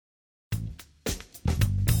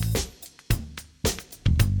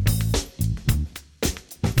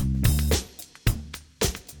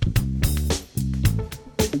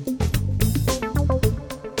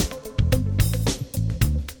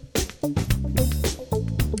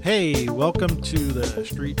Hey, welcome to the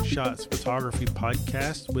Street Shots Photography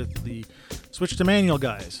Podcast with the Switch to Manual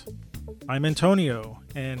guys. I'm Antonio,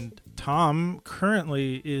 and Tom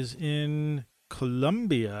currently is in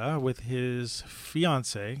Colombia with his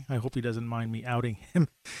fiance. I hope he doesn't mind me outing him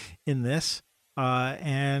in this.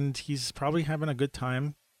 And he's probably having a good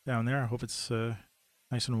time down there. I hope it's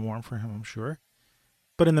nice and warm for him, I'm sure.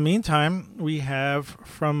 But in the meantime, we have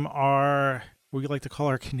from we like to call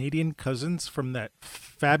our Canadian cousins from that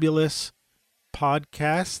fabulous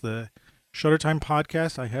podcast, the Shutter Time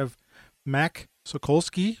podcast. I have Mac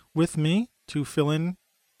Sokolsky with me to fill in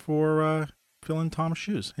Tom's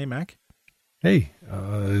shoes. Hey, Mac. Hey,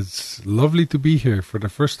 it's lovely to be here for the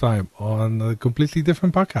first time on a completely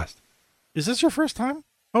different podcast. Is this your first time?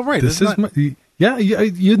 Oh, right.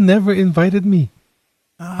 You never invited me.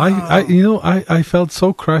 Oh. I felt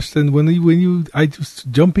so crushed, and I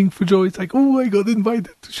just jumping for joy. It's like, oh, I got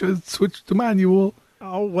invited to switch to manual.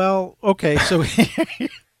 Oh, well, okay. So,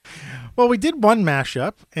 well, we did one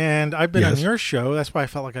mashup, and I've been on your show. That's why I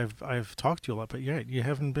felt like I've talked to you a lot. But you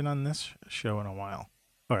haven't been on this show in a while,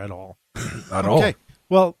 or at all. At all. Okay.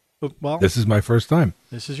 Well, this is my first time.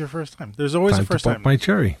 This is your first time. There's always a first time. time. My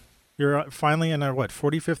cherry. You're finally in our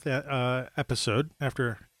 45th episode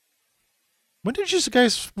after. When did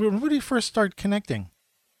you first start connecting?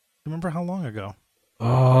 Remember how long ago?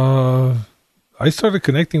 I started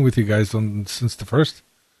connecting with you guys since the first.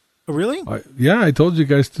 Oh, really? I told you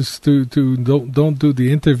guys to don't do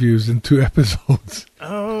the interviews in 2 episodes.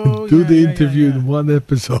 Oh, do the interview in 1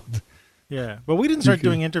 episode. Yeah, but we didn't start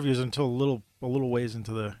doing interviews until a little ways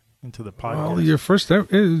into the podcast. Well,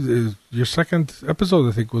 your second episode,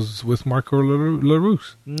 I think, was with Marco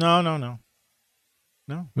LaRouche. No.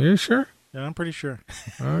 Are you sure? Yeah, I'm pretty sure.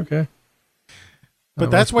 Okay.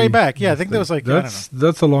 But that's way back. Yeah, I think that was like, that's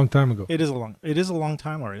a long time ago. It is a long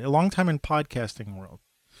time already. A long time in podcasting world.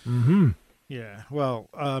 Mm-hmm. Yeah. Well,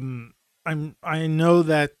 I know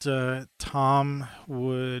that Tom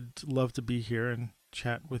would love to be here and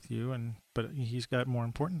chat with you, but he's got more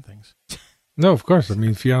important things. No, of course. I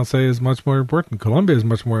mean, fiance is much more important. Colombia is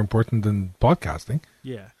much more important than podcasting.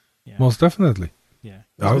 Yeah. Most definitely. Yeah.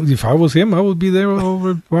 If I was him, I would be there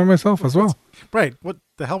over by myself as well. Right. What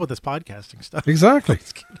the hell with this podcasting stuff? Exactly.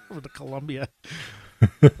 Let's get over to Colombia.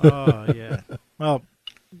 Oh, yeah. Well,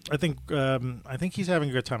 I think he's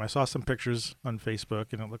having a good time. I saw some pictures on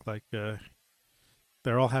Facebook, and it looked like they're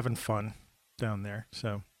all having fun down there.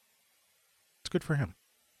 So it's good for him.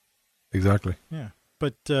 Exactly. Yeah.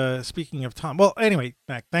 But speaking of Tom, well, anyway,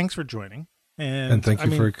 Mac, thanks for joining, and thank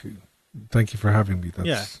you for having me.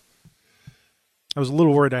 Yeah. I was a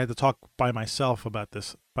little worried I had to talk by myself about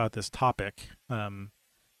this topic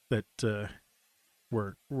that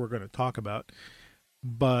we're going to talk about.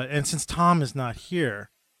 And since Tom is not here,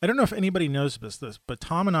 I don't know if anybody knows this, but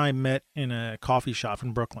Tom and I met in a coffee shop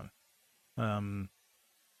in Brooklyn. And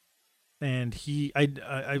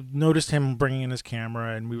I noticed him bringing in his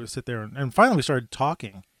camera, and we would sit there, and finally we started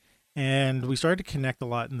talking, and we started to connect a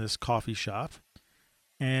lot in this coffee shop.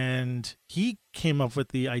 And he came up with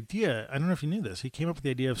the idea. I don't know if you knew this. He came up with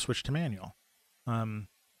the idea of switch to manual.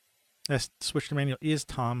 Switch to manual is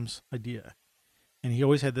Tom's idea, and he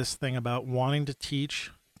always had this thing about wanting to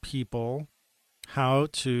teach people how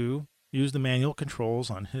to use the manual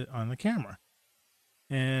controls on the camera.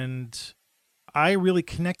 And I really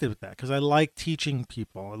connected with that because I like teaching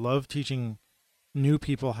people. I love teaching new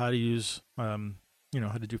people how to use, how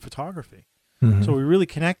to do photography. Mm-hmm. So we really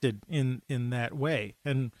connected in that way.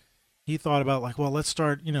 And he thought about like, well, let's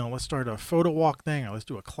start a photo walk thing, or let's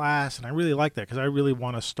do a class. And I really like that because I really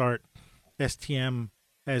want to start STM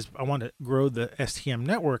I want to grow the STM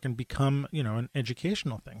network and become, an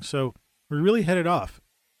educational thing. So we really headed off.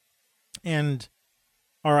 And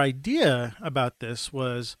our idea about this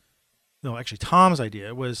was, Tom's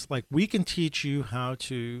idea was like, we can teach you how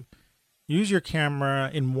to use your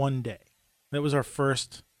camera in 1 day. That was our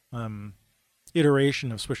first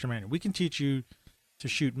iteration of switch to manual. We can teach you to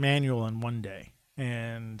shoot manual in 1 day.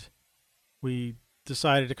 And we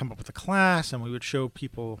decided to come up with a class, and we would show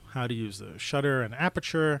people how to use the shutter and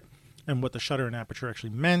aperture and what the shutter and aperture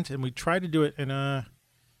actually meant. And we tried to do it in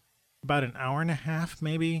about an hour and a half,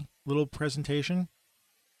 maybe, little presentation.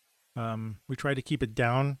 We tried to keep it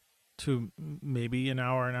down to maybe an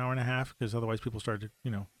hour and a half, because otherwise people started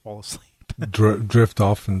to, fall asleep. Drift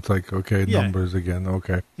off, and it's like, okay, yeah. Numbers again.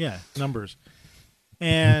 Okay. Yeah, numbers.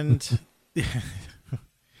 And it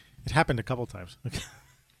happened a couple times.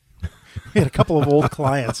 We had a couple of old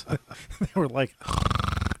clients. They were like,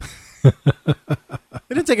 they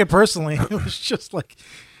didn't take it personally. It was just like,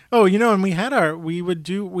 and we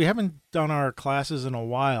haven't done our classes in a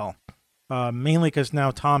while. mainly because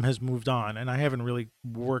now Tom has moved on, and I haven't really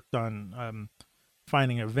worked on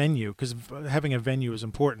finding a venue, because having a venue is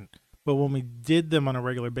important. But when we did them on a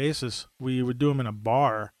regular basis, we would do them in a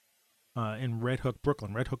bar in Red Hook,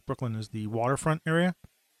 Brooklyn. Red Hook, Brooklyn is the waterfront area,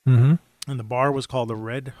 Mm-hmm. and the bar was called the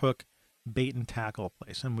Red Hook Bait and Tackle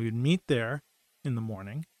Place. And we would meet there in the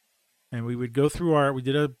morning, and we would go through we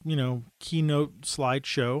did a keynote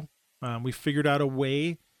slideshow. We figured out a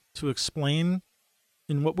way to explain,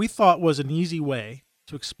 in what we thought was an easy way,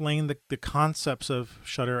 to explain the concepts of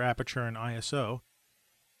shutter, aperture, and ISO.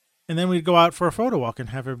 And then we'd go out for a photo walk and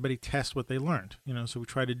have everybody test what they learned. So we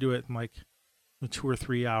tried to do it in like a 2 or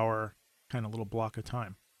 3 hour kind of little block of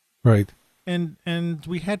time. Right. And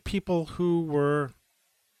we had people who were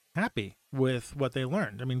happy with what they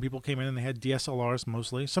learned. I mean, people came in and they had DSLRs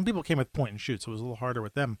mostly. Some people came with point and shoot, so it was a little harder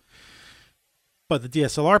with them. But the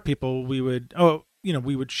DSLR people, we would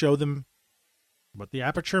show them what the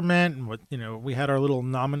aperture meant, and what, we had our little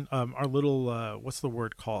what's the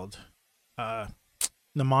word called?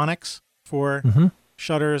 Mnemonics for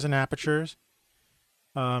shutters and apertures.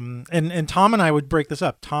 And Tom and I would break this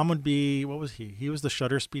up. Tom would be, what was he? He was the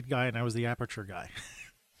shutter speed guy, and I was the aperture guy.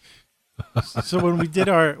 So when we did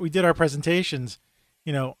our presentations,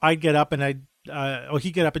 I'd get up and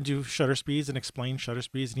he'd get up and do shutter speeds and explain shutter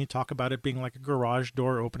speeds, and he'd talk about it being like a garage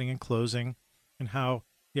door opening and closing, and how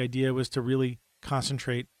the idea was to really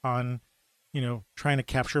concentrate on, trying to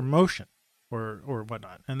capture motion or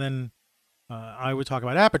whatnot. And then I would talk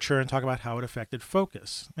about aperture and talk about how it affected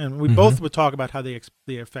focus. And we both would talk about how they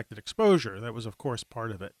affected exposure. That was, of course,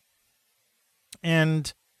 part of it.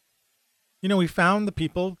 And, we found the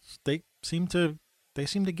people, they seem to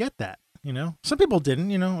get that, Some people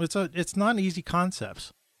didn't, it's not easy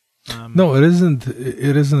concepts. No, it isn't.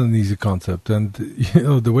 It isn't an easy concept. And,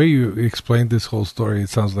 the way you explained this whole story, it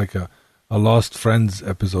sounds like a Lost Friends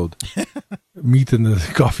episode. Meet in the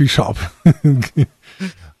coffee shop.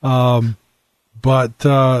 But,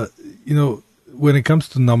 when it comes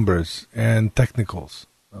to numbers and technicals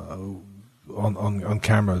on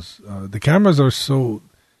cameras, the cameras are so...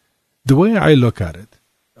 The way I look at it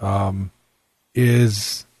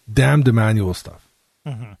is damn the manual stuff.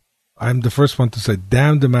 Mm-hmm. I'm the first one to say,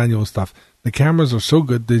 damn the manual stuff. The cameras are so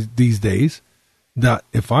good these days that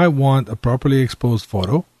if I want a properly exposed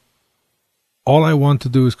photo, all I want to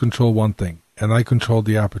do is control one thing, and I control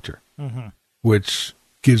the aperture, which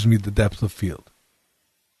gives me the depth of field.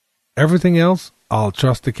 Everything else, I'll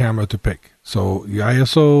trust the camera to pick. So the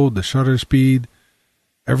ISO, the shutter speed,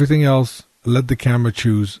 everything else, let the camera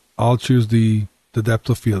choose. I'll choose the depth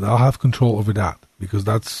of field. I'll have control over that because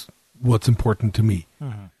that's what's important to me.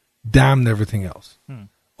 Damn everything else.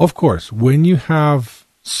 Of course, when you have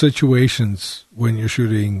situations when you're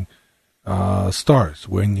shooting stars,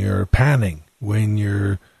 when you're panning, when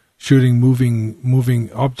you're shooting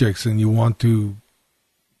moving objects and you want to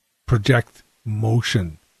project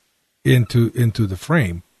motion into the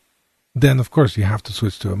frame, then of course you have to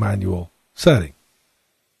switch to a manual setting,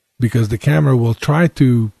 because the camera will try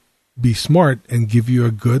to be smart and give you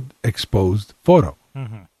a good exposed photo,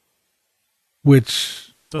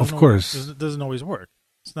 which doesn't always work.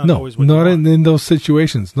 It's not always what not in those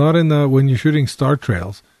situations. Not in when you're shooting star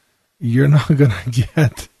trails, you're not gonna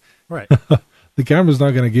get right. The camera's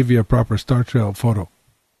not gonna give you a proper star trail photo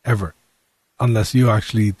ever, unless you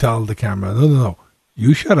actually tell the camera, no,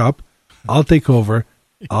 you shut up. I'll take over.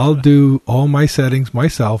 I'll do all my settings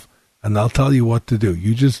myself, and I'll tell you what to do.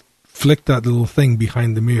 You just flick that little thing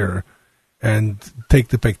behind the mirror and take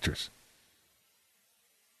the pictures.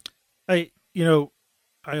 I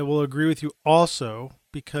will agree with you also,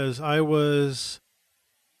 because I was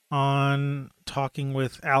on talking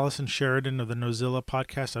with Allison Sheridan of the Nozilla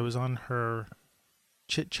podcast. I was on her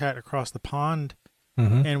chit chat across the pond,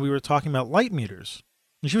 and we were talking about light meters.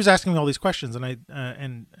 And she was asking me all these questions, and I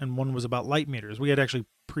and one was about light meters. We had actually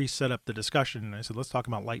pre-set up the discussion, and I said, let's talk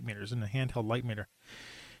about light meters and a handheld light meter.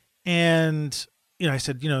 And I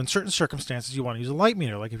said, in certain circumstances, you want to use a light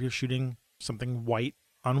meter, like if you're shooting something white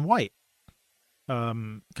on white,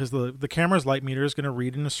 because the camera's light meter is going to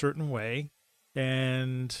read in a certain way,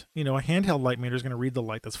 and a handheld light meter is going to read the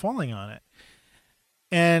light that's falling on it.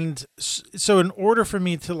 And so in order for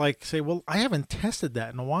me to say, well, I haven't tested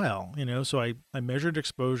that in a while, so I measured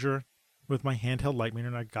exposure with my handheld light meter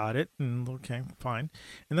and I got it, and okay, fine.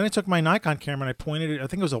 And then I took my Nikon camera and I pointed it, I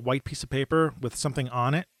think it was a white piece of paper with something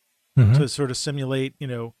on it to sort of simulate,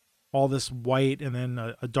 all this white and then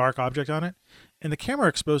a dark object on it. And the camera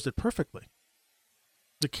exposed it perfectly.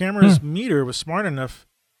 The camera's meter was smart enough.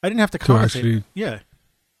 I didn't have to compensate. I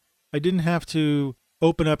didn't have to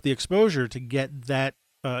open up the exposure to get that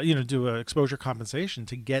do a exposure compensation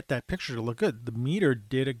to get that picture to look good. The meter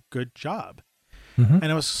did a good job. Mm-hmm.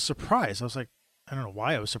 And I was surprised. I was like, I don't know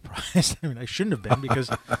why I was surprised. I mean, I shouldn't have been, because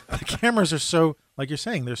the cameras are so, like you're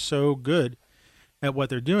saying, they're so good at what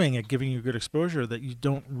they're doing, at giving you good exposure, that you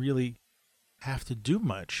don't really have to do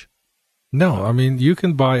much. No, I mean, you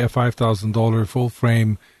can buy a $5,000 full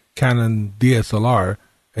frame Canon DSLR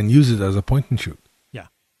and use it as a point and shoot. Yeah.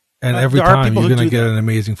 And every time you're going to get that. an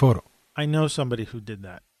amazing photo. I know somebody who did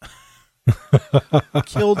that.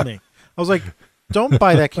 Killed me. I was like, don't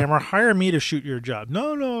buy that camera. Hire me to shoot your job.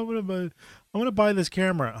 No, I'm gonna buy this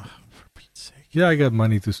camera. Oh, for Pete's sake. Yeah, I got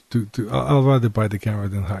money to I'll rather buy the camera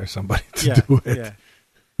than hire somebody to do it. Yeah.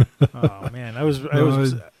 Oh man, I was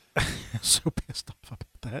so pissed off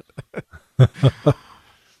about that.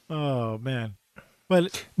 Oh man,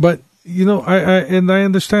 but you know, I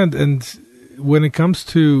understand. And when it comes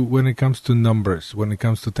to numbers, when it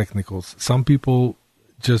comes to technicals, some people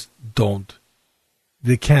just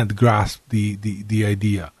they can't grasp the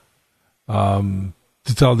idea.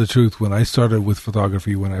 To tell the truth, when I started with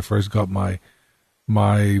photography, when I first got my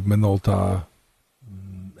Minolta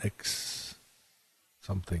X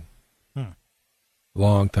something,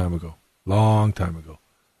 long time ago,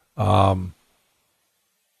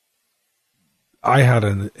 I had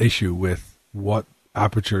an issue with what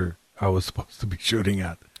aperture I was supposed to be shooting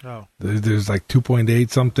at. Oh. There's like 2.8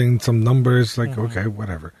 something, some numbers, like, okay,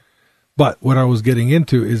 whatever. But what I was getting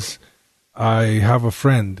into is, I have a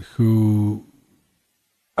friend who,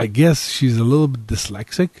 I guess she's a little bit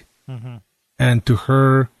dyslexic, and to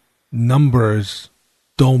her, numbers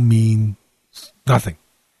don't mean nothing.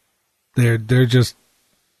 They're just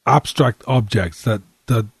abstract objects that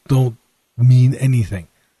don't mean anything.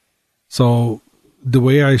 So the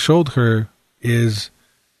way I showed her is,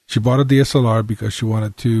 she bought a DSLR because she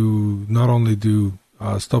wanted to not only do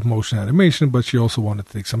stop motion animation, but she also wanted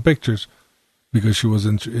to take some pictures because she was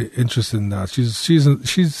interested in that.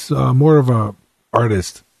 She's more of a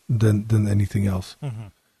artist than anything else,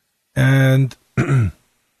 and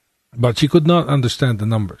but she could not understand the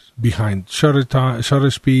numbers behind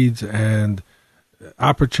shutter speeds and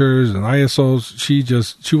apertures and ISOs.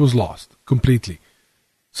 She was lost completely.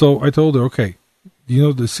 So I told her, okay,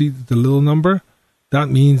 the little number, that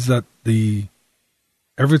means that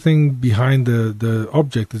everything behind the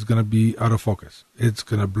object is going to be out of focus. It's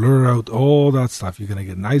going to blur out all that stuff. You're going to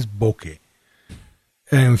get nice bokeh.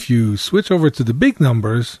 And if you switch over to the big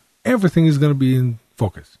numbers, everything is going to be in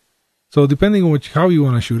focus. So depending on how you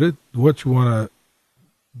want to shoot it, what you want to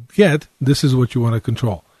get, this is what you want to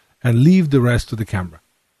control. And leave the rest to the camera.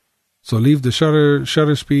 So leave the shutter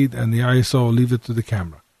speed and the ISO, leave it to the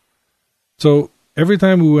camera. So every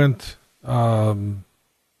time we went,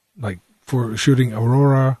 like for shooting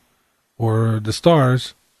Aurora or the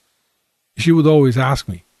stars, she would always ask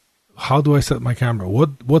me, how do I set my camera?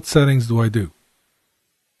 What settings do I do?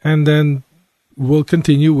 And then we'll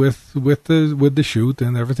continue with the shoot,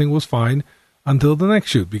 and everything was fine until the next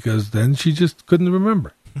shoot, because then she just couldn't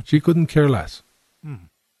remember. She couldn't care less,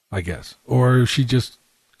 I guess. Or she just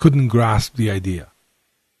couldn't grasp the idea.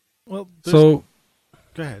 Well, go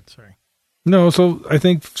ahead, sorry. No, so I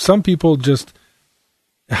think some people just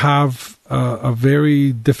have a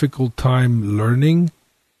very difficult time learning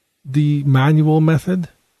the manual method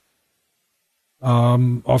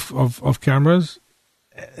of cameras.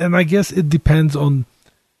 And I guess it depends on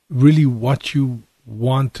really what you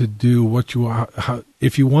want to do,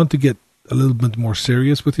 if you want to get a little bit more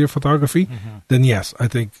serious with your photography, then yes, I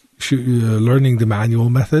think learning the manual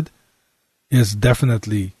method is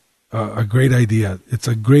definitely a great idea. It's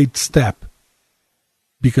a great step,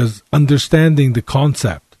 because understanding the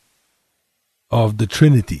concept of the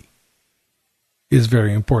Trinity is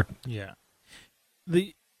very important. Yeah.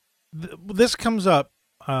 This comes up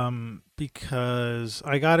because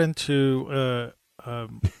I got into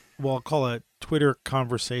I'll call a Twitter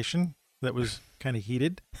conversation that was kind of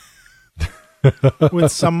heated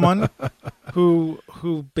with someone who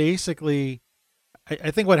basically,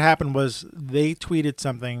 I think what happened was they tweeted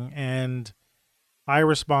something and I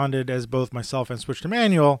responded as both myself and Switch to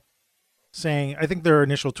Manual, saying, I think their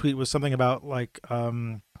initial tweet was something about like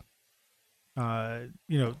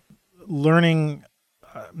learning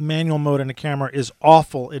manual mode in a camera is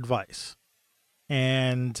awful advice.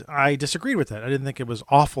 And I disagreed with that. I didn't think it was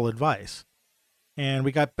awful advice. And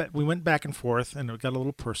we went back and forth, and it got a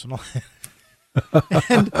little personal.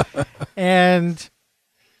 and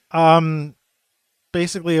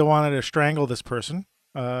basically I wanted to strangle this person.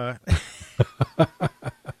 But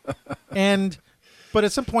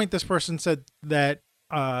at some point this person said that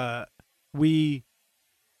we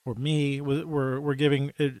or me, we're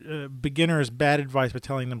giving beginners bad advice by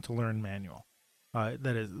telling them to learn manual.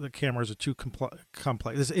 That is, the cameras are too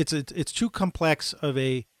complex. It's too complex of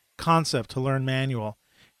a concept to learn manual,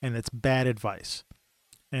 and it's bad advice.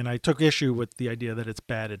 And I took issue with the idea that it's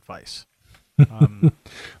bad advice.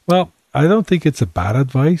 Well, I don't think it's a bad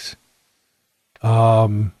advice.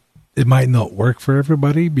 It might not work for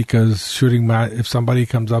everybody because if somebody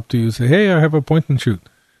comes up to you and say, "Hey, I have a point and shoot,"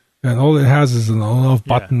 and all it has is an on-off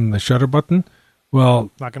button, a shutter button,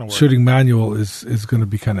 well, not going to work. Shooting manual is going to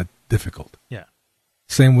be kind of difficult. Yeah.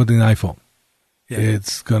 Same with an iPhone. Yeah.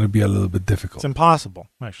 It's going to be a little bit difficult. It's impossible,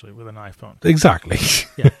 actually, with an iPhone. Exactly.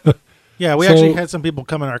 Yeah. Yeah, we actually had some people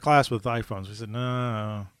come in our class with iPhones. We said,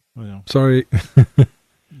 no. Sorry.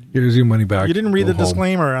 Here's your money back. You didn't read Go the home.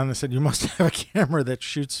 disclaimer, and they said you must have a camera that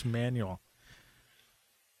shoots manual.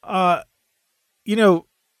 I didn't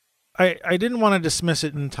want to dismiss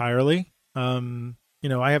it entirely. I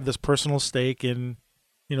have this personal stake in,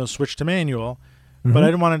 switch to manual, but I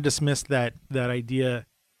didn't want to dismiss that idea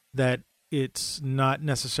that it's not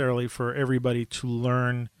necessarily for everybody to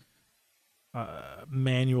learn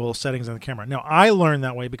manual settings on the camera. Now, I learned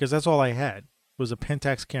that way because that's all I had was a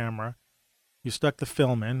Pentax camera. You stuck the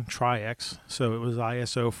film in, Tri-X, so it was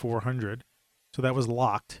ISO 400, so that was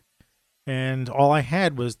locked. And all I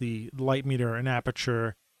had was the light meter and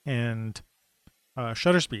aperture and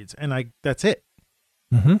shutter speeds, and that's it.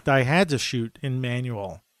 I had to shoot in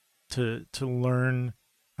manual to learn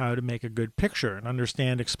how to make a good picture and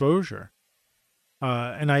understand exposure.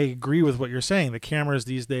 And I agree with what you're saying. The cameras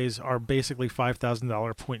these days are basically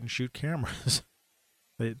 $5,000 point-and-shoot cameras.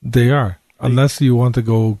 They are, unless you want to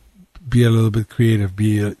go be a little bit creative,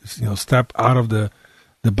 step out of the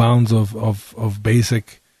bounds of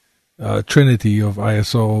basic trinity of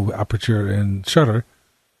ISO, aperture, and shutter,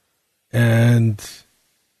 and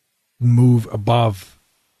move above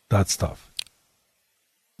that stuff.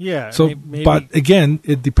 Yeah. So, maybe. But again,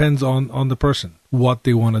 it depends on the person, what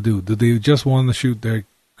they want to do. Do they just want to shoot their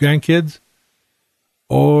grandkids?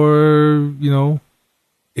 Or,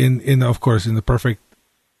 in of course, in the perfect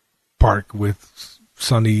park with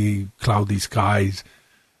sunny, cloudy skies,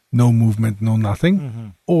 no movement, no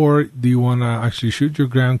nothing? Or do you want to actually shoot your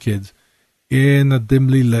grandkids in a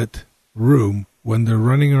dimly lit room when they're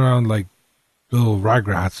running around like little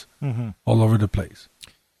ragrats all over the place?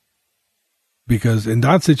 Because in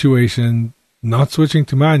that situation, not switching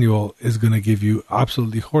to manual is going to give you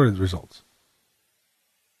absolutely horrid results.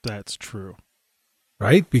 That's true.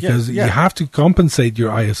 Right? Because you have to compensate your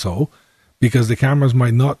ISO, because the cameras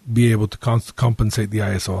might not be able to compensate the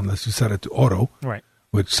ISO unless you set it to auto. Right.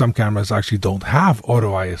 Which some cameras actually don't have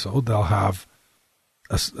auto ISO. They'll have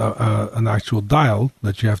an actual dial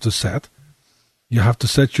that you have to set. You have to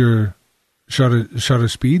set your shutter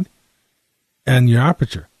speed and your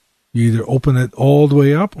aperture. You either open it all the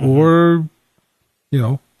way up or,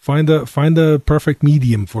 find a perfect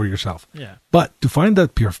medium for yourself. Yeah. But to find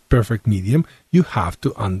that perfect medium, you have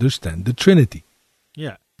to understand the Trinity.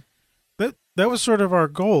 Yeah. That was sort of our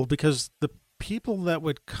goal, because the people that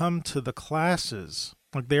would come to the classes,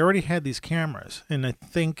 like, they already had these cameras. And I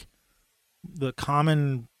think the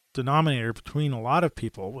common denominator between a lot of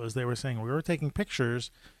people was they were saying, we were taking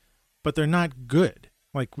pictures, but they're not good.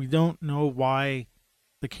 Like, we don't know why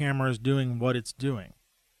the camera is doing what it's doing.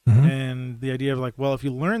 And the idea of, like, well, if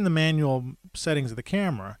you learn the manual settings of the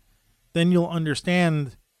camera, then you'll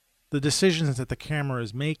understand the decisions that the camera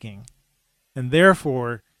is making. And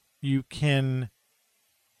therefore, you can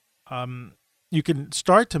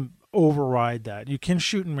start to override that. You can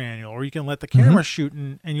shoot in manual, or you can let the camera shoot,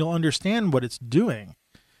 and you'll understand what it's doing.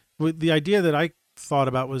 The idea that I thought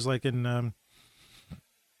about was like in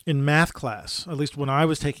math class, at least when I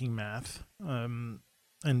was taking math,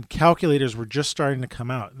 and calculators were just starting to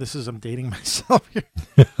come out. I'm dating myself here.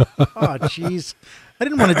 Oh, jeez. I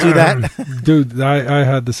didn't want to do that. Dude, I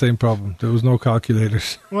had the same problem. There was no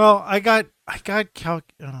calculators. Well, I got oh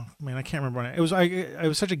man, I can't remember when I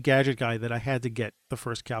was such a gadget guy that I had to get the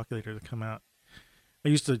first calculator to come out. I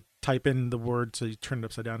used to type in the word, so you turned it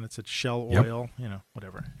upside down and it said shell oil,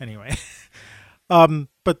 whatever. Anyway.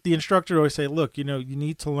 But the instructor would always say, look, you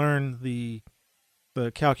need to learn the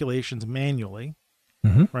calculations manually,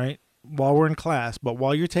 right? While we're in class, but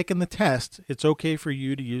while you're taking the test, it's okay for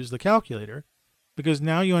you to use the calculator, because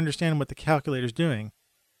now you understand what the calculator is doing.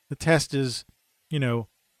 The test is, you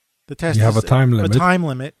have a time limit. A time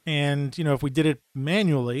limit, and if we did it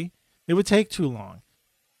manually, it would take too long.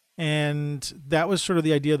 And that was sort of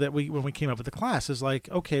the idea that when we came up with the class, is like,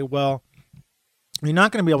 okay, well, you're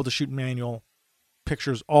not going to be able to shoot manual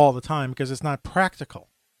pictures all the time because it's not practical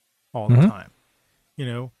all the time.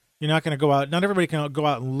 You're not going to go out. Not everybody can go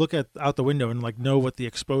out and look out the window and like know what the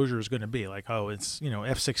exposure is going to be. Like, oh, it's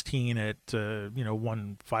f16 at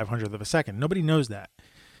 1/500th of a second. Nobody knows that.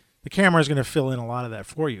 The camera is going to fill in a lot of that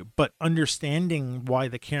for you. But understanding why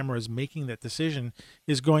the camera is making that decision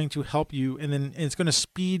is going to help you, and then it's going to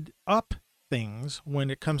speed up things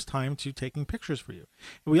when it comes time to taking pictures for you.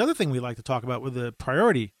 And the other thing we like to talk about with the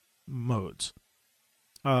priority modes,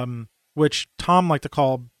 which Tom liked to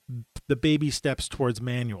call the baby steps towards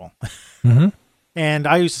manual. Mm-hmm. And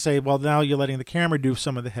I used to say, well, now you're letting the camera do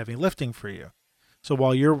some of the heavy lifting for you. So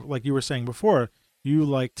while you're, like you were saying before, you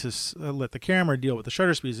like to let the camera deal with the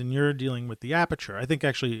shutter speeds, and you're dealing with the aperture. I think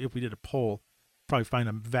actually, if we did a poll, probably find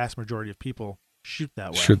a vast majority of people shoot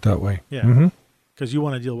that way. Shoot that way. Yeah, because you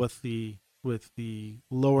want to deal with the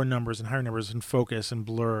lower numbers and higher numbers and focus and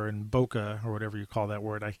blur and bokeh or whatever you call that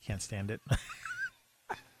word. I can't stand it.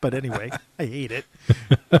 But anyway, I hate it.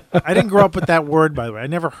 I didn't grow up with that word, by the way. I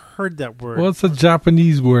never heard that word. Well, it's a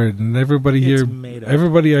Japanese word, and everybody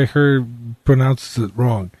I heard pronounces it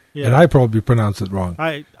wrong. Yeah. And I probably pronounce it wrong.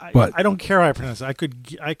 I don't care how I pronounce it.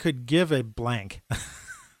 I could give a blank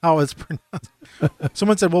how it's pronounced.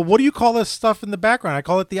 Someone said, well, what do you call this stuff in the background? I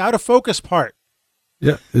call it the out of focus part.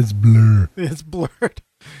 Yeah, it's blur. It's blurred.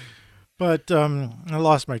 But I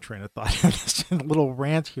lost my train of thought. Just a little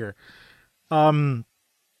rant here.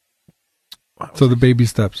 So the baby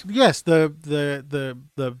steps. Yes,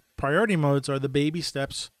 the priority modes are the baby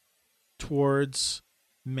steps towards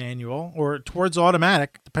manual or towards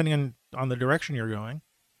automatic, depending on the direction you're going.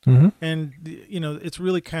 Mm-hmm. And it's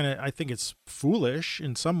really kind of, I think it's foolish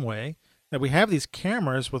in some way that we have these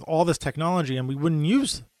cameras with all this technology and we wouldn't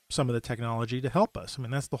use some of the technology to help us. I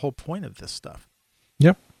mean, that's the whole point of this stuff.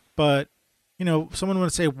 Yep. But someone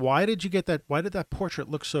would say, why did you get that? Why did that portrait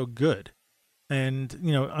look so good? And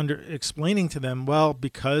under explaining to them, well,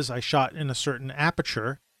 because I shot in a certain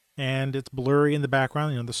aperture and it's blurry in the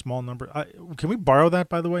background, the small number. Can we borrow that,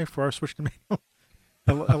 by the way, for our switch to manual?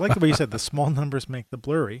 I like the way you said the small numbers make the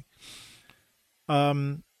blurry.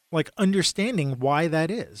 Like understanding why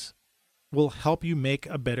that is will help you make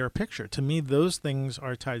a better picture. To me, those things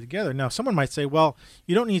are tied together. Now, someone might say, well,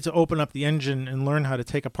 you don't need to open up the engine and learn how to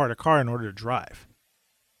take apart a car in order to drive.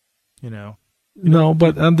 No,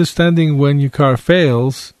 but understanding when your car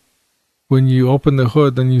fails, when you open the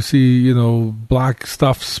hood and you see, black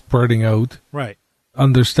stuff spurting out. Right.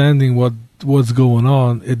 Understanding what's going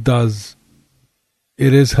on, it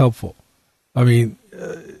is helpful. I mean,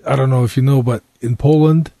 I don't know if you know, but in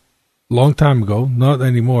Poland, long time ago, not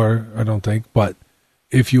anymore, I don't think, but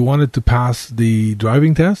if you wanted to pass the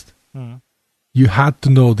driving test, you had to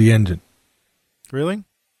know the engine. Really?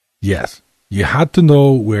 Yes. You had to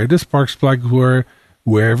know where the spark plugs were,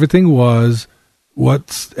 where everything was,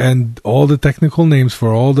 and all the technical names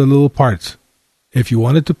for all the little parts. If you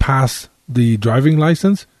wanted to pass the driving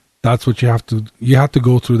license, that's what you have to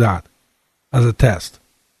go through that as a test.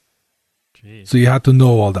 Jeez. So you had to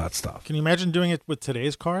know all that stuff. Can you imagine doing it with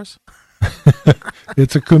today's cars?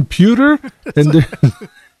 It's a computer, and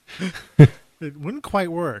it wouldn't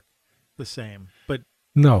quite work the same. But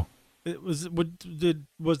no, was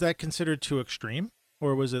that considered too extreme,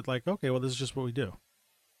 or was it like, okay, well, this is just what we do?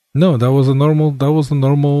 No, that was a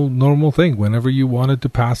normal thing. Whenever you wanted to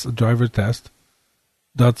pass a driver test,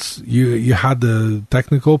 that's you had the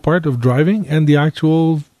technical part of driving and the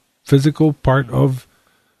actual physical part of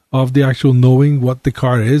the actual knowing what the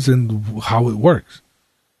car is and how it works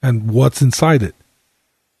and what's inside it.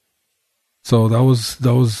 So that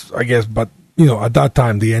was I guess, but at that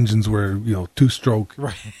time the engines were 2-stroke.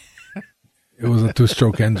 Right. It was a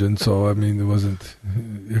 2-stroke engine, so I mean, it wasn't.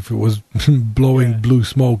 If it was blowing blue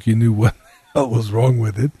smoke, you knew what the hell was wrong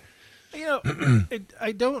with it.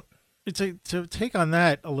 To take on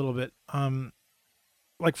that a little bit.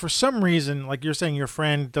 Like for some reason, like you're saying, your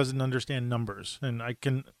friend doesn't understand numbers, and I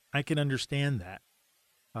can understand that.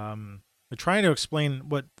 But trying to explain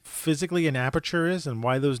what physically an aperture is and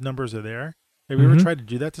why those numbers are there. Have you ever tried to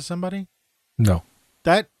do that to somebody? No.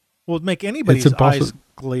 That will make anybody's eyes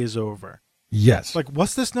glaze over. Yes. Like,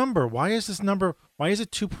 what's this number? Why is this number? Why is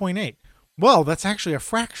it 2.8? Well, that's actually a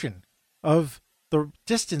fraction of the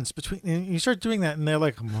distance between. And you start doing that, and they're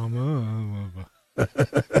like, "Mama."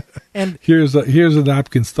 And here's a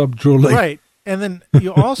napkin. Stop drooling. Right. And then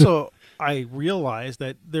you also, I realize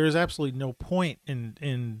that there is absolutely no point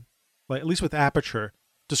in like, at least with aperture,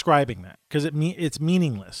 describing that because it's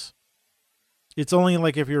meaningless. It's only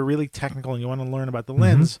like if you're really technical and you want to learn about the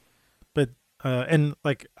lens, but. And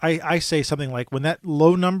like I say something like when that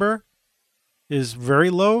low number is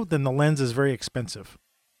very low, then the lens is very expensive.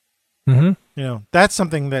 Mm-hmm. That's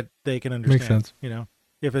something that they can understand. Makes sense.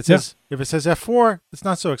 If it says f4, it's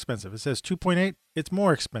not so expensive. It says 2.8, it's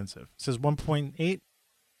more expensive. It says 1.8,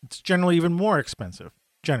 it's generally even more expensive.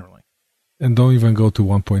 Generally. And don't even go to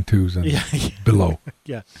 1.2s and below.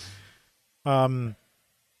 Yeah.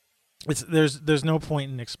 There's no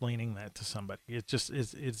point in explaining that to somebody. It just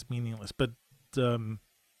it's meaningless. But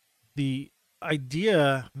the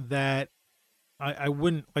idea that I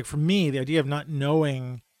wouldn't, like, for me, the idea of not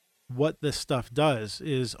knowing what this stuff does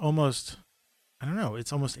is almost, I don't know,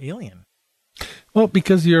 it's almost alien. Well,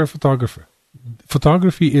 because you're a photographer.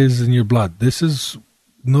 Photography is in your blood. This is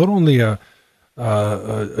not only a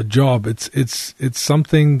job. It's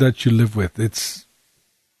something that you live with.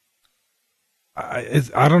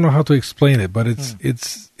 I don't know how to explain it, but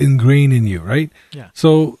it's ingrained in you, right? Yeah.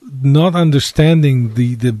 So not understanding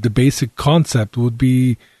the basic concept would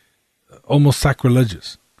be almost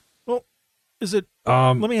sacrilegious. Well, is it?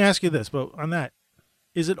 Let me ask you this, but on that,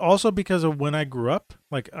 is it also because of when I grew up?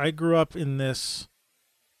 Like, I grew up in this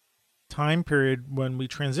time period when we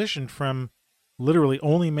transitioned from literally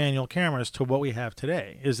only manual cameras to what we have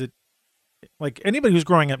today. Is it like anybody who's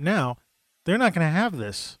growing up now, they're not going to have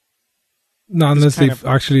this? No, unless they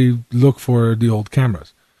actually look for the old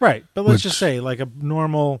cameras. Right. But let's just say, like, a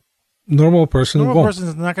normal person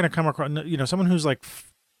is not going to come across, someone who's like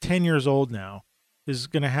 10 years old now is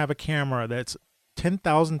going to have a camera that's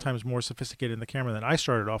 10,000 times more sophisticated than the camera that I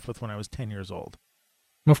started off with when I was 10 years old.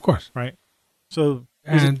 Of course. Right. So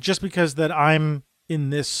is it just because that I'm in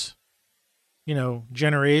this,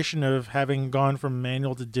 generation of having gone from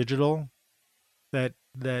manual to digital that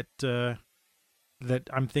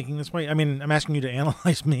I'm thinking this way? I mean, I'm asking you to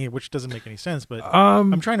analyze me, which doesn't make any sense, but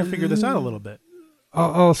I'm trying to figure this out a little bit.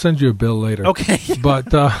 I'll send you a bill later. Okay.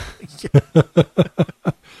 But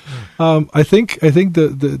I think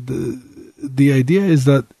the idea is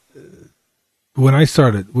that when we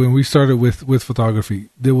started with photography,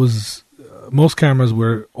 there was most cameras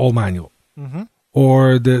were all manual,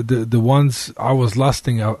 or the ones I was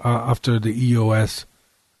lusting after the EOS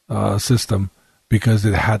system because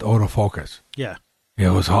it had autofocus. Yeah. It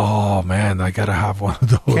was, oh man, I gotta have one of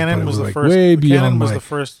those. Canon was the first. Canon was the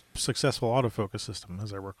first successful autofocus system,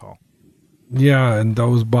 as I recall. Yeah, and that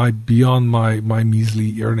was beyond my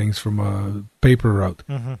measly earnings from a paper route.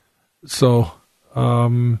 So,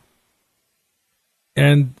 and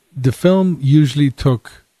the film usually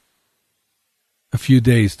took a few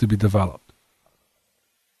days to be developed.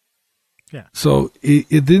 Yeah. So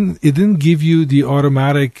it didn't give you the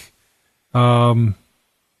automatic.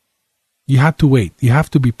 You had to wait. You have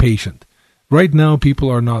to be patient. Right now, people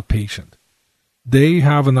are not patient. They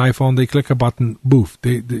have an iPhone. They click a button. Boof.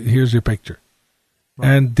 Here's your picture. Right.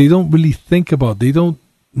 And they don't really think about.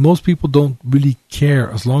 Most people don't really care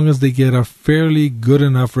as long as they get a fairly good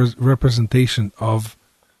enough representation of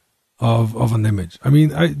an image. I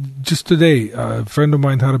mean, just today, a friend of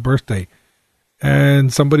mine had a birthday,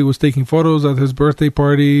 and somebody was taking photos at his birthday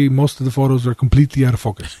party. Most of the photos are completely out of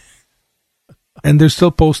focus. And they're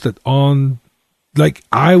still posted on, like,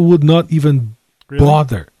 I would not even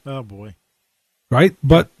bother. Oh boy. Right?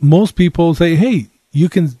 But most people say, hey, you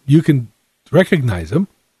can recognize him.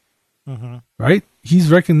 Right? He's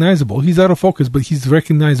recognizable. He's out of focus, but he's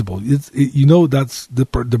recognizable. That's the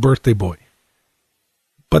birthday boy.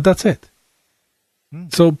 But that's it.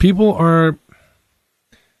 So people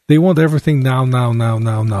they want everything now.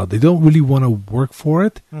 They don't really want to work for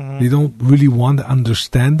it. They don't really want to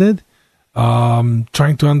understand it.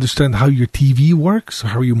 Trying to understand how your TV works,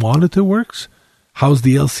 how your monitor works, how's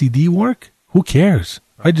the LCD work. Who cares?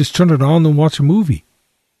 I just turn it on and watch a movie.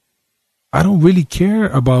 I don't really care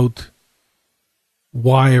about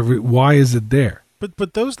why is it there.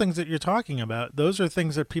 But those things that you're talking about, those are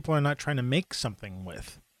things that people are not trying to make something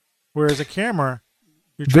with. Whereas a camera,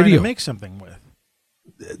 you're trying to make something with.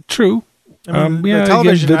 True. I mean, the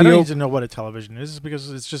television, I don't need to know what a television is because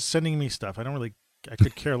it's just sending me stuff. I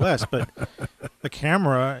could care less, but the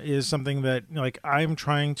camera is something that, like, I'm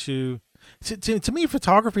trying to me,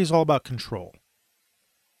 photography is all about control.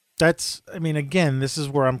 Again, this is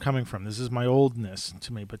where I'm coming from. This is my oldness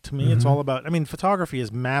to me, but to me, it's all about, photography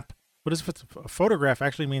is map. What is a photograph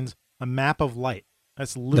actually means a map of light.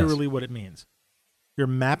 That's literally what it means. You're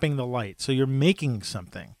mapping the light. So you're making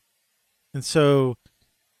something. And so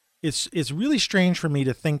it's really strange for me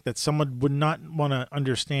to think that someone would not want to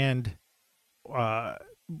understand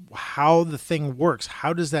how the thing works.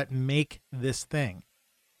 How does that make this thing?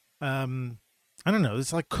 I don't know.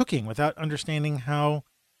 It's like cooking without understanding how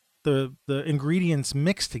the ingredients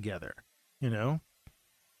mix together,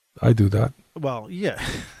 I do that. Well, yeah.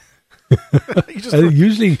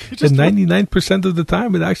 Usually 99% of the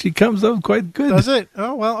time it actually comes out quite good. Does it?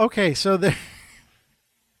 Oh, well, okay. So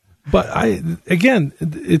But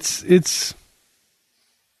it's.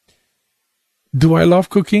 Do I love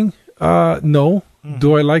cooking? No. Mm-hmm.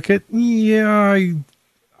 Do I like it? Yeah.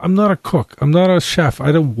 I'm not a cook. I'm not a chef.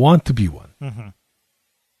 I don't want to be one. Mm-hmm.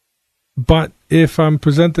 But if I'm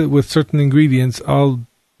presented with certain ingredients, I'll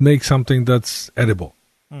make something that's edible.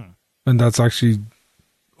 And that's actually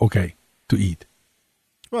okay to eat.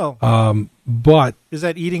 Well, but is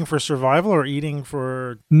that eating for survival or eating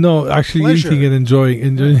for no, actually pleasure? Eating and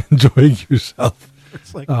enjoying yourself.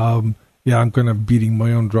 It's like, yeah, I'm kind of beating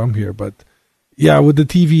my own drum here, but yeah, with the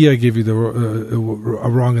TV, I gave you a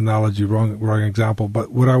wrong analogy, wrong example. But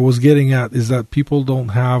what I was getting at is that people don't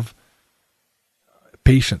have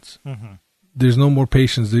patience. mm-hmm. There's no more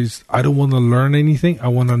patience. I don't want to learn anything. I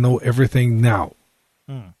want to know everything now.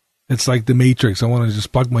 It's like the Matrix. I want to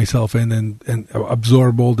just plug myself in and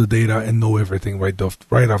absorb all the data and know everything right off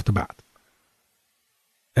the bat.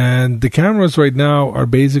 And the cameras right now are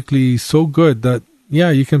basically so good that, yeah,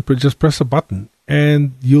 you can just press a button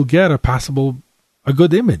and you'll get a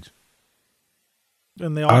good image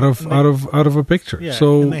and they out of a picture. Yeah,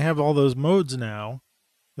 so and they have all those modes now.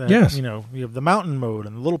 That, yes, you have the mountain mode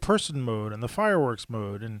and the little person mode and the fireworks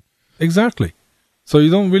mode and exactly. So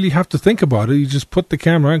you don't really have to think about it. You just put the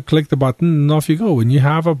camera and click the button and off you go. And you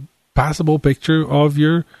have a passable picture of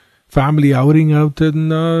your family outing out in,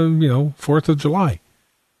 4th of July.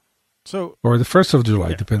 So, or the 1st of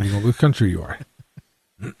July, depending on which country you are.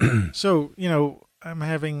 So, I'm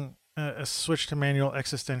having a switch to manual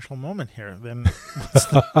existential moment here. Then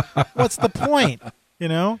what's the point,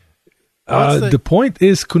 The point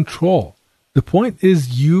is control. The point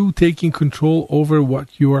is you taking control over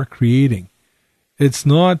what you are creating. It's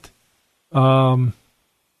not, well,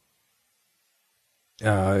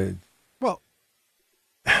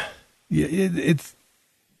 it's.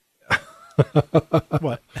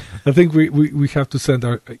 What? I think we have to send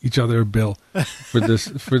each other a bill for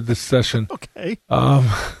this session. Okay. I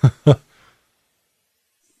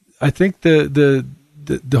think the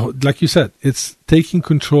like you said, it's taking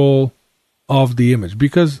control of the image,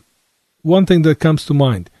 because one thing that comes to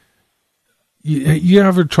mind, you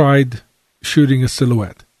ever tried shooting a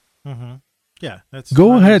silhouette? Mm-hmm. Yeah, that's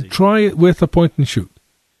go ahead, easy. try it with a point and shoot.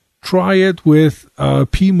 Try it with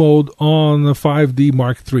P mode on a 5D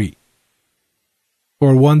Mark III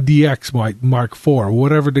or 1DX Mark IV,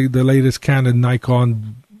 whatever the latest Canon,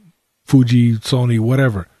 Nikon, Fuji, Sony,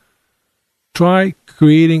 whatever. Try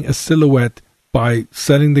creating a silhouette by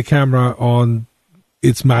setting the camera on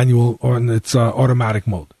its manual or on its automatic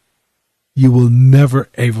mode. You will never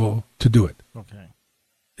able to do it. Okay.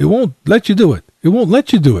 It won't let you do it. It won't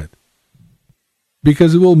let you do it.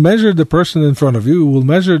 Because it will measure the person in front of you, it will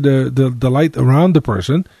measure the light around the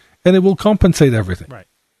person, and it will compensate everything. Right.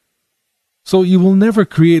 So you will never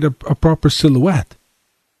create a proper silhouette.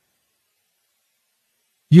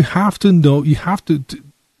 You have to know, you have to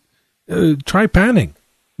try panning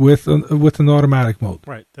with an automatic mode.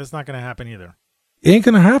 Right. That's not going to happen either. It ain't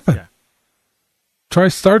going to happen. Yeah. Try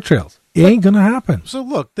star trails. It ain't going to happen. So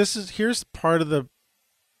look, here's part of the,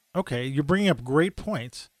 okay, you're bringing up great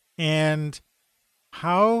points, and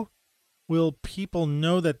how will people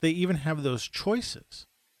know that they even have those choices?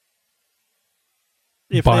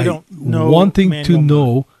 If by they don't know wanting to manual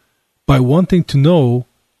know, mode. by wanting to know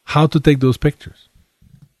how to take those pictures.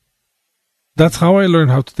 That's how I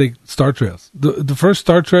learned how to take star trails. The first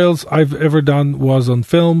star trails I've ever done was on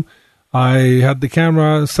film. I had the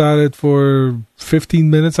camera, sat it for 15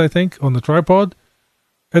 minutes, I think, on the tripod,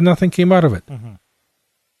 and nothing came out of it. Mm-hmm.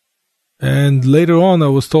 And later on, I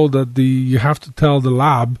was told that you have to tell the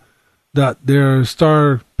lab that there are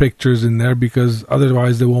star pictures in there, because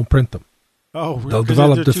otherwise they won't print them. Oh, they'll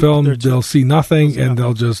develop the film, they'll see nothing, and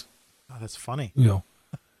they'll just... Oh, that's funny.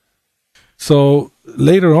 So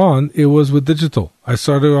later on, it was with digital. I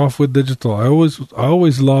started off with digital. I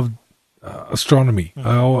always loved astronomy. Mm-hmm.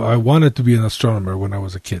 I wanted to be an astronomer when I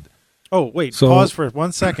was a kid. Oh, wait, pause for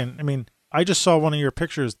 1 second. I mean, I just saw one of your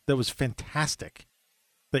pictures that was fantastic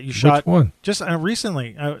that you shot. Which one? Just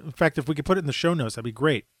recently. In fact, if we could put it in the show notes, that'd be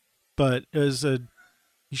great. But it was you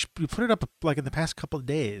put it up like in the past couple of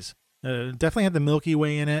days. Definitely had the Milky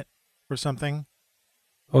Way in it or something.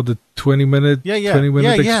 Oh, the 20-minute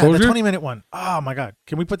 20-minute exposure? The 20-minute one. Oh, my God.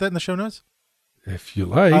 Can we put that in the show notes? If you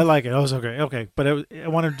like. I like it. Oh, it's okay. Okay. But I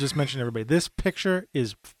want to just mention to everybody, this picture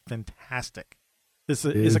is fantastic. This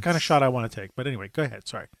is the kind of shot I want to take. But anyway, go ahead.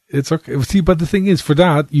 Sorry. It's okay. See, but the thing is, for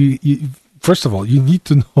that, you first of all, you need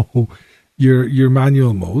to know your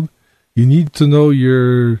manual mode. You need to know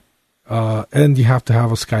your, and you have to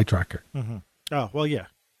have a sky tracker. Mm-hmm. Oh, well, yeah.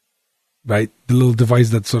 Right? The little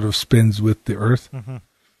device that sort of spins with the Earth. Mm-hmm.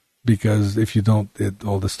 because if you don't,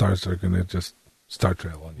 all the stars are going to just star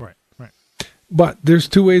trail on you. Right. But there's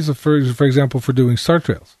two ways of, for example, for doing star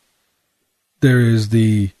trails. There is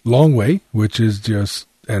the long way, which is just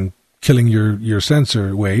and killing your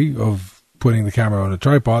sensor way of putting the camera on a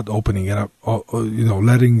tripod, opening it up,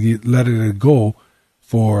 letting it go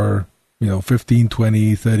for 15,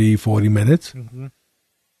 20, 30, 40 minutes,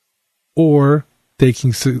 or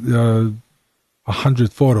taking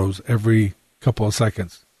 100 photos every couple of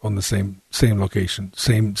seconds on the same location,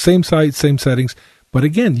 same site, same settings. But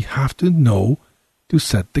again, you have to know to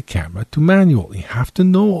set the camera to manual. You have to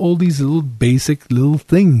know all these little basic little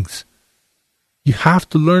things. You have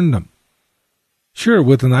to learn them. Sure,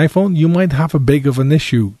 with an iPhone, you might have a big of an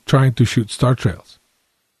issue trying to shoot star trails.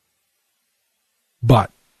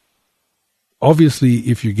 But obviously,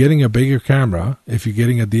 if you're getting a bigger camera, if you're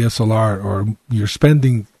getting a DSLR, or you're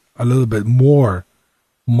spending a little bit more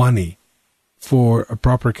money for a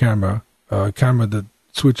proper camera, a camera that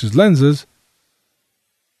switches lenses,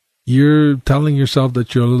 you're telling yourself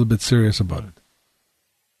that you're a little bit serious about it.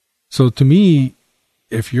 So to me,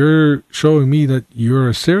 if you're showing me that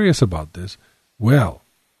you're serious about this, well,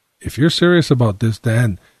 if you're serious about this,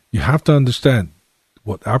 then you have to understand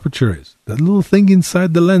what aperture is. That little thing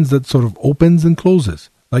inside the lens that sort of opens and closes,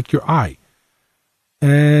 like your eye.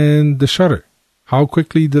 And the shutter, how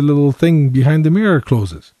quickly the little thing behind the mirror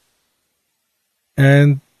closes.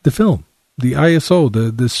 And the film, the ISO,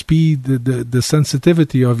 the speed, the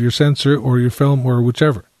sensitivity of your sensor or your film or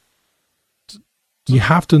whichever. You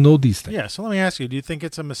have to know these things. Yeah, so let me ask you, do you think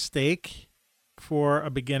it's a mistake for a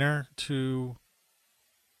beginner to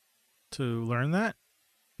learn that?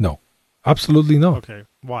 No, absolutely no. Okay,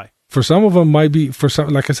 why? For some of them might be,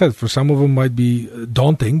 like I said, for some of them might be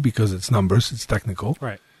daunting because it's numbers, it's technical.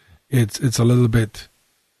 Right. It's a little bit,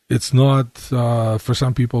 it's not, for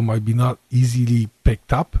some people might be not easily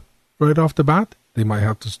picked up right off the bat. They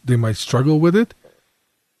might struggle with it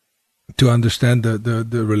to understand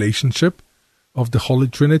the relationship of the Holy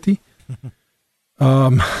Trinity.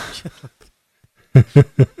 I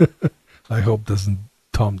hope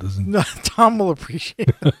Tom doesn't. No, Tom will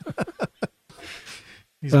appreciate it.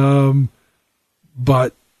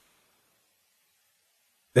 But,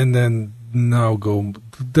 and then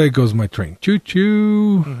there goes my train. Choo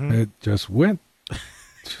choo. It just went.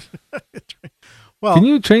 Well, can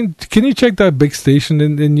you check that big station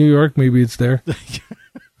in New York? Maybe it's there.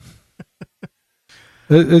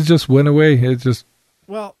 It just went away. It just.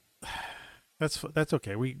 Well, that's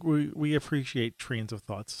okay. We appreciate trains of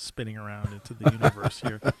thoughts spinning around into the universe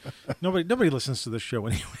here. Nobody listens to the show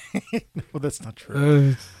anyway. No, that's not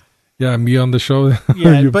true. Yeah, me on the show.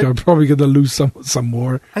 Yeah, you're probably gonna lose some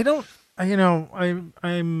more. I don't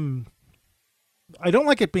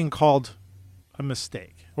like it being called a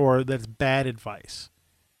mistake or that's bad advice.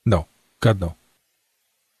 No, God no.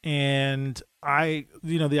 And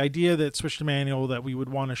the idea that switch to manual, that we would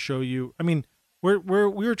want to show you. I mean, we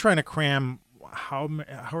were trying to cram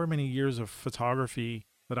however many years of photography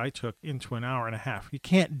that I took into an hour and a half. You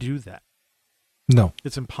can't do that. No,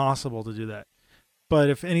 it's impossible to do that. But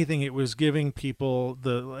if anything, it was giving people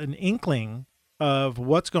an inkling of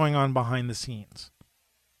what's going on behind the scenes,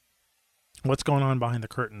 what's going on behind the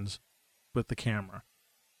curtains with the camera.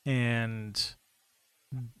 And,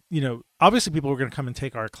 obviously people were going to come and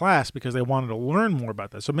take our class because they wanted to learn more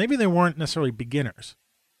about that. So maybe they weren't necessarily beginners,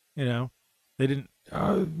 they didn't.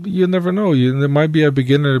 You never know. There might be a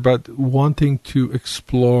beginner about wanting to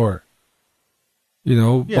explore,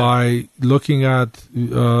 by looking at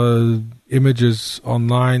images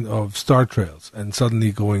online of star trails and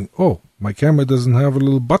suddenly going, oh, my camera doesn't have a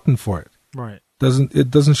little button for it. Right.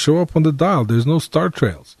 It doesn't show up on the dial. There's no star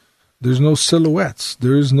trails. There's no silhouettes.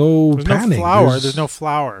 There's no panning. There's no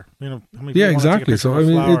flower. Yeah, exactly. So I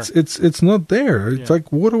mean, it's not there. It's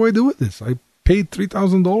like, what do I do with this? I paid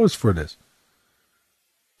 $3,000 for this.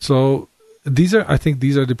 So I think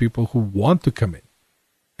these are the people who want to come in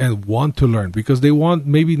and want to learn because they want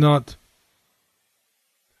maybe not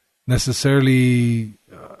necessarily.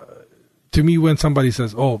 To me, when somebody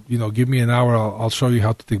says, "Oh, give me an hour, I'll show you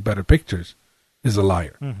how to take better pictures," is a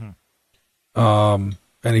liar. And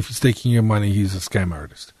if he's taking your money, he's a scam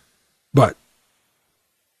artist. But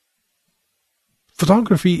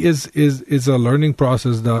photography is a learning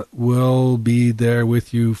process that will be there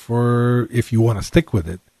with you for, if you want to stick with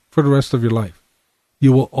it, for the rest of your life.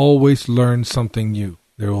 You will always learn something new.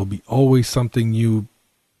 There will be always something new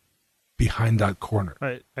behind that corner.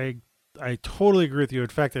 I totally agree with you. In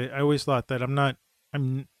fact, I always thought that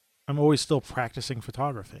I'm always still practicing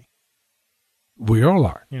photography. We all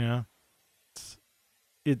are.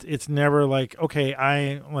 it's never like, okay,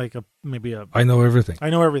 I like maybe I know everything. I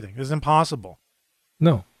know everything. It's impossible.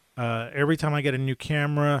 No. Every time I get a new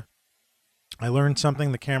camera, I learn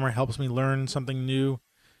something. The camera helps me learn something new,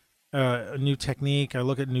 a new technique. I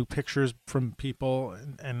look at new pictures from people,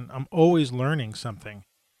 and I'm always learning something.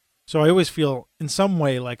 So I always feel in some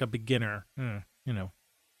way like a beginner, you know,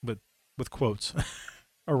 with quotes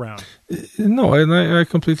around. No, and I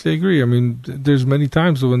completely agree. I mean, there's many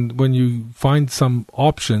times when you find some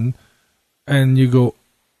option and you go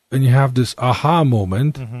and you have this aha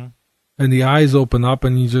moment Mm-hmm. and the eyes open up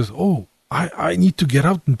and you just, oh, I need to get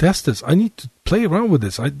out and test this. I need to play around with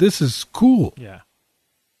this. This is cool. Yeah.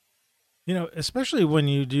 Especially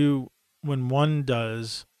when one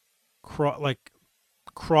does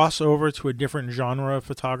cross over to a different genre of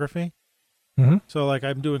photography. Mm-hmm. So like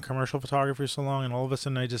I'm doing commercial photography for so long, and all of a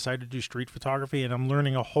sudden I decide to do street photography, and I'm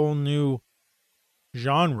learning a whole new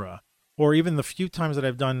genre. Or even the few times that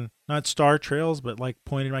I've done not star trails, but like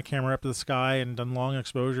pointed my camera up to the sky and done long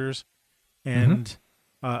exposures, and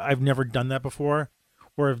I've never done that before.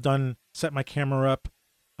 Or I've set my camera up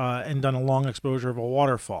and done a long exposure of a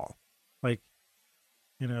waterfall. Like,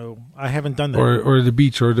 I haven't done that. Or the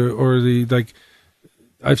beach or the like.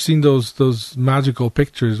 I've seen those magical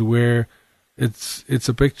pictures where it's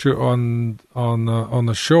a picture on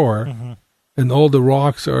the shore, Mm-hmm. and all the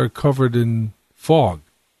rocks are covered in fog.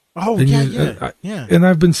 Oh, And yeah. And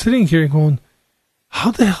I've been sitting here going,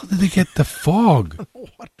 how the hell did they get the fog?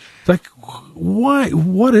 Like, why?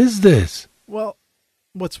 What is this? Well,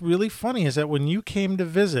 what's really funny is that when you came to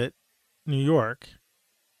visit New York,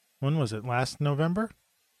 when was it? Last November?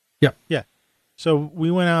 Yeah. Yeah. So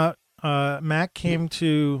we went out. Mac came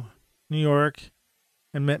to New York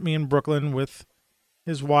and met me in Brooklyn with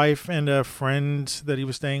his wife and a friend that he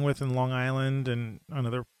was staying with in Long Island and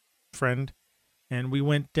another friend. And we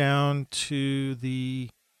went down to the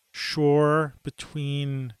shore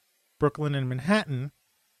between Brooklyn and Manhattan.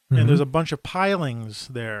 And there's a bunch of pilings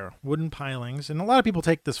there, wooden pilings. And a lot of people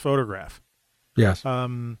take this photograph. Yes.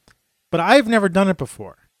 But I've never done it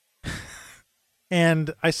before.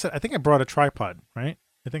 And I think I brought a tripod, right?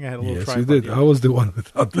 I think I had a little tripod. Yes, you did. Yeah. I was the one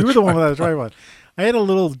without the You were the one without a tripod. I had a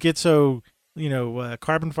little Gitzo,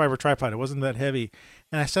 carbon fiber tripod. It wasn't that heavy.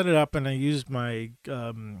 And I set it up and I used my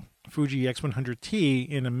Fuji X100T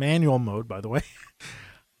in a manual mode, by the way.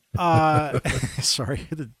 Sorry,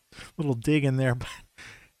 the little dig in there.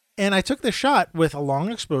 And I took the shot with a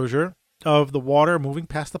long exposure of the water moving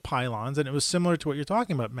past the pylons. And it was similar to what you're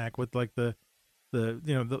talking about, Mac, with like the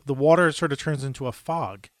water sort of turns into a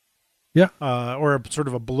fog. Yeah. Or a sort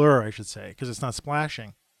of a blur, I should say, because it's not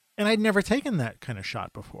splashing. And I'd never taken that kind of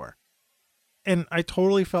shot before. And I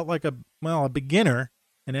totally felt like a beginner,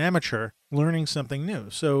 an amateur, learning something new.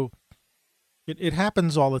 So it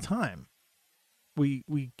happens all the time.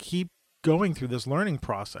 We keep going through this learning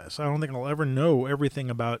process. I don't think I'll ever know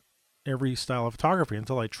everything about every style of photography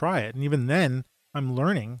until I try it. And even then, I'm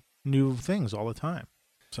learning new things all the time.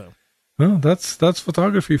 So... Well, that's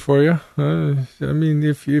photography for you. I mean,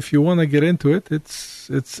 if you want to get into it, it's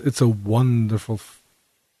a wonderful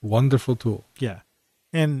tool. Yeah,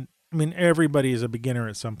 and I mean everybody is a beginner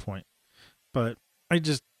at some point, but I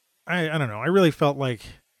don't know. I really felt like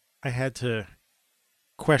I had to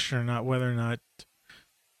question whether or not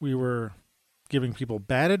we were giving people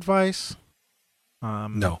bad advice,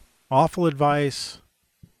 No, awful advice,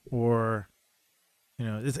 or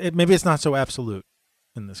maybe it's not so absolute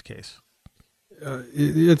in this case.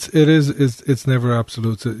 It's never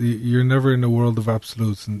absolutes. You're never in a world of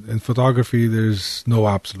absolutes. In photography, there's no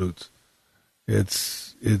absolutes.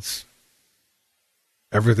 It's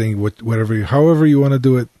everything. However you want to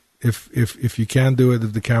do it. If you can do it,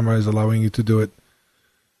 if the camera is allowing you to do it,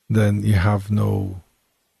 then you have no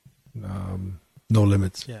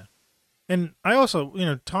limits. Yeah. And I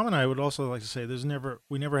also, Tom and I would also like to say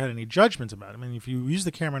we never had any judgments about it. I mean, if you use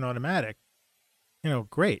the camera in automatic,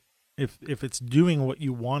 great. If it's doing what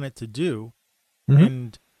you want it to do,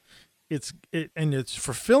 and it's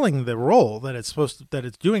fulfilling the role that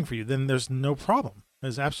it's doing for you, then there's no problem.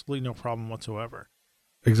 There's absolutely no problem whatsoever.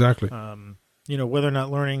 Exactly. Whether or not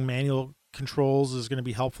learning manual controls is going to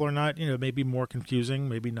be helpful or not, it may be more confusing,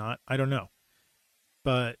 maybe not. I don't know.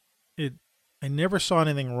 But I never saw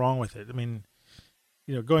anything wrong with it. I mean,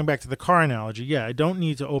 going back to the car analogy, yeah, I don't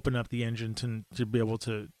need to open up the engine to be able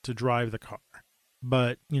to drive the car.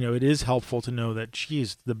 But, it is helpful to know that,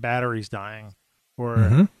 geez, the battery's dying,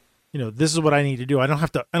 or, this is what I need to do. I don't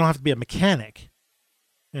have to be a mechanic,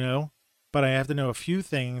 but I have to know a few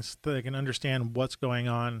things that I can understand what's going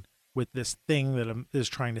on with this thing that is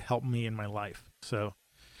trying to help me in my life. So,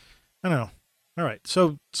 I don't know. All right.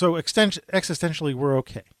 So existentially, we're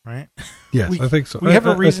okay, right? Yes, I think so. We have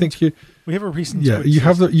a reason. I think we have a reason. yeah, to you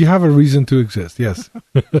have a reason to exist. Yes.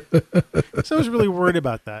 So I was really worried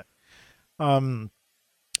about that. And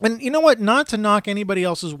you know what? Not to knock anybody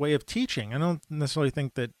else's way of teaching. I don't necessarily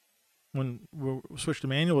think that when we switch to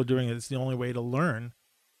manual, we're doing it, it's the only way to learn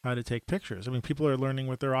how to take pictures. I mean, people are learning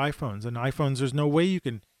with their iPhones, and iPhones, there's no way you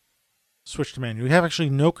can switch to manual. You have actually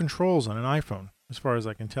no controls on an iPhone, as far as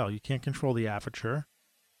I can tell. You can't control the aperture.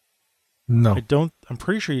 No. I'm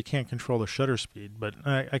pretty sure you can't control the shutter speed, but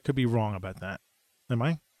I could be wrong about that. Am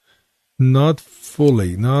I? Not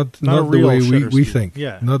fully. Not the way we think.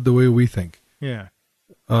 Yeah. Not the way we think. Yeah.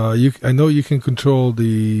 I know you can control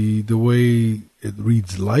the way it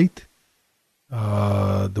reads light,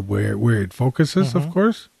 where it focuses, of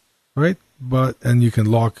course, right? And you can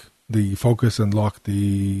lock the focus and lock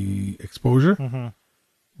the exposure,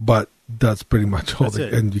 but that's pretty much all.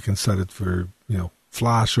 And you can set it for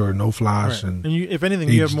flash or no flash, right. And if anything,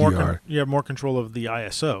 HDR. you have more control of the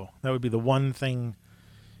ISO. That would be the one thing.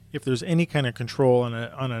 If there's any kind of control on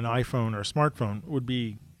an iPhone or a smartphone, it would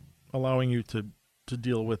be allowing you to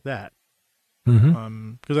deal with that.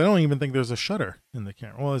 Because I don't even think there's a shutter in the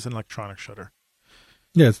camera. Well, it's an electronic shutter.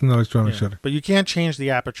 Yeah, it's an electronic shutter. But you can't change the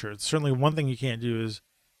aperture. It's certainly one thing you can't do is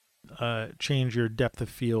change your depth of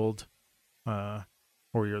field or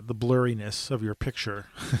the blurriness of your picture.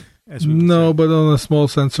 But on a small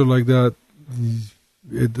sensor like that,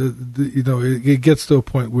 it gets to a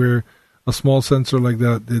point where a small sensor like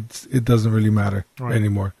that, it doesn't really matter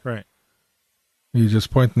anymore. Right. You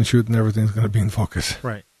just point and shoot, and everything's going to be in focus.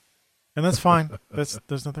 Right. And that's fine.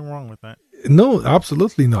 There's nothing wrong with that. No,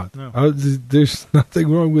 absolutely not. No. There's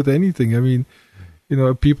nothing wrong with anything. I mean,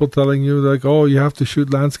 people telling you like, oh, you have to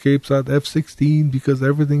shoot landscapes at f/16 because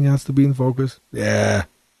everything has to be in focus. Yeah.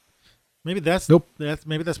 Maybe that's nope.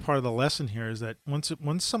 Maybe that's part of the lesson here is that once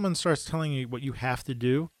someone starts telling you what you have to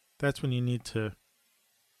do, that's when you need to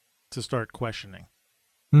start questioning.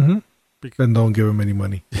 And don't give them any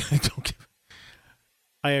money. Don't give.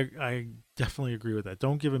 I definitely agree with that.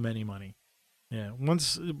 Don't give him any money. Yeah.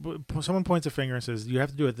 Once someone points a finger and says, you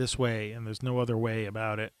have to do it this way and there's no other way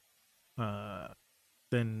about it,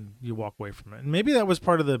 then you walk away from it. And maybe that was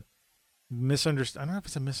part of the misunderstanding. I don't know if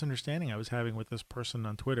it's a misunderstanding I was having with this person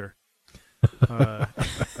on Twitter. There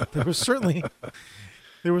was certainly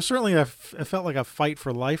it felt like a fight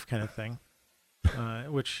for life kind of thing,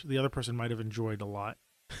 which the other person might have enjoyed a lot.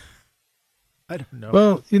 I don't know.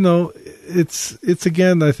 Well, it's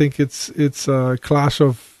again. I think it's a clash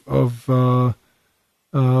of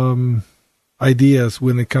ideas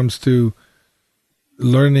when it comes to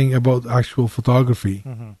learning about actual photography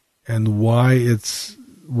and why it's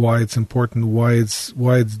important, why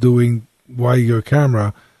your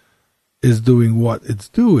camera is doing what it's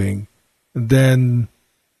doing. Then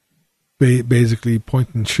basically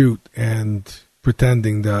point and shoot and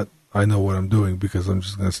pretending that I know what I'm doing because I'm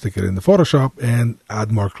just going to stick it in the Photoshop and add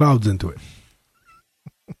more clouds into it.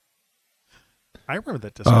 I remember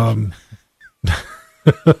that discussion.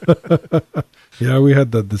 Yeah, we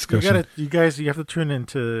had that discussion. You have to tune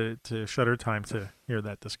into Shutter Time to hear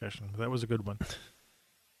that discussion. That was a good one.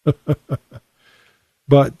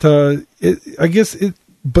 But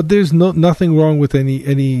but there's nothing wrong with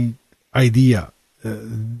any idea.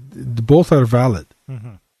 Both are valid.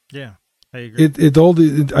 Yeah. I agree.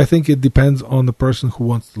 I think it depends on the person who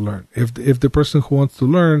wants to learn. If the person who wants to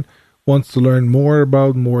learn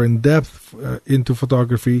more in depth into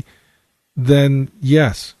photography, then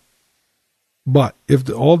yes. But if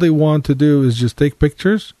all they want to do is just take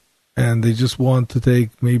pictures, and they just want to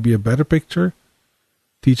take maybe a better picture,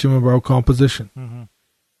 teach them about composition,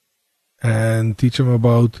 and teach them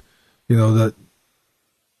about that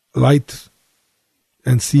light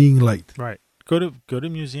and seeing light. Right. Go to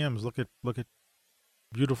museums. Look at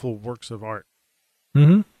beautiful works of art.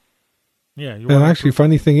 Yeah. And actually,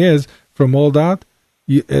 funny thing is, from all that,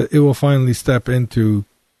 it will finally step into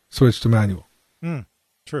switch to manual.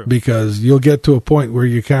 True. Because you'll get to a point where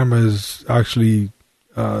your camera is actually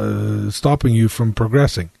stopping you from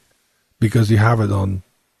progressing because you have it on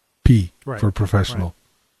P for professional. Right.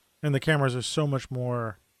 And the cameras are so much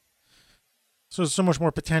more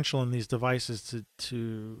potential in these devices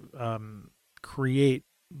to create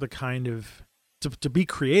the kind of to be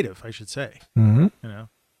creative, I should say.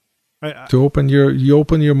 To open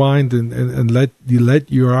your mind and let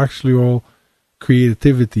your actual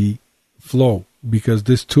creativity flow, because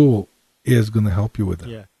this tool is going to help you with it.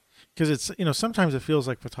 Yeah, because it's sometimes it feels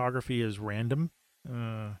like photography is random.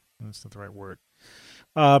 That's not the right word.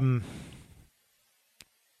 I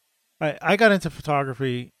got into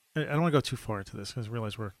photography. I don't want to go too far into this because I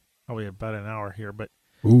realize we're probably about an hour here, but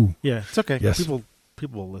Ooh. yeah, it's okay. Yes. People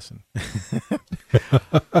will listen.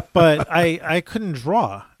 But I couldn't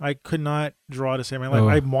draw. I could not draw to save my life. Oh.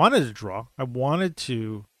 I wanted to draw. I wanted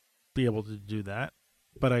to be able to do that,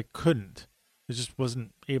 but I couldn't. I just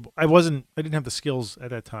wasn't able. I didn't have the skills at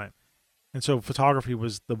that time. And so photography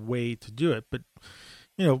was the way to do it. But,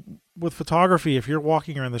 with photography, if you're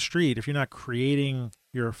walking around the street, if you're not creating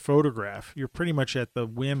your photograph, you're pretty much at the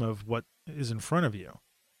whim of what is in front of you.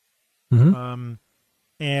 Mm-hmm.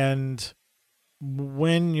 And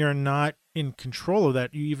when you're not in control of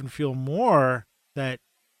that, you even feel more that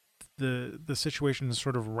the situation is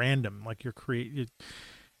sort of random. Like I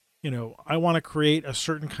want to create a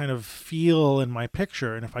certain kind of feel in my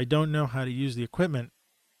picture. And if I don't know how to use the equipment,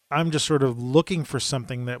 I'm just sort of looking for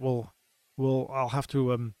something that I'll have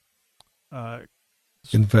to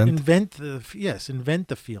invent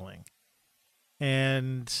the feeling.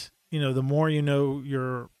 And the more you know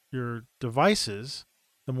your devices,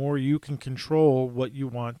 the more you can control what you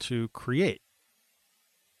want to create.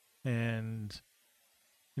 And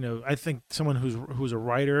I think someone who's a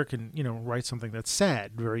writer can write something that's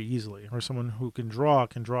sad very easily, or someone who can draw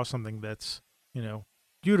something that's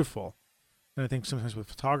beautiful. And I think sometimes with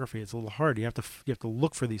photography, it's a little hard. You have to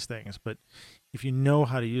look for these things. But if you know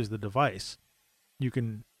how to use the device, you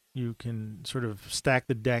can sort of stack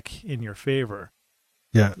the deck in your favor.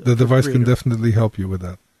 Yeah, the device can definitely help you with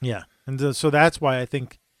that. Yeah, and so that's why I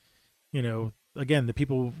think, again, the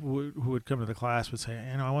people who would come to the class would say,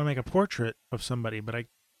 I want to make a portrait of somebody, but I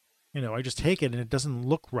just take it and it doesn't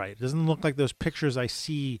look right. It doesn't look like those pictures I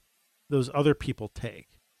see those other people take.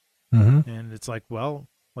 Mm-hmm. And it's like, well,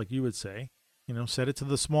 like you would say, set it to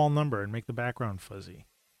the small number and make the background fuzzy.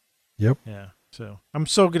 Yep. Yeah. So I'm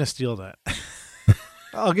so going to steal that.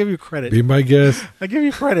 I'll give you credit. Be my guest. I give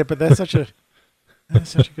you credit, but that's such a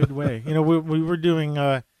good way. We were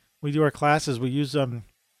doing, we do our classes. We use,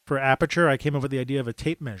 for aperture, I came up with the idea of a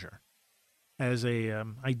tape measure as a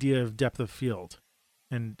idea of depth of field.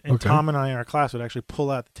 And okay. Tom and I in our class would actually pull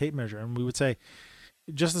out the tape measure, and we would say,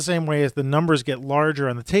 just the same way as the numbers get larger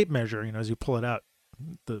on the tape measure, as you pull it out,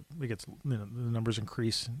 the numbers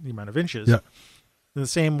increase the amount of inches. Yeah. In the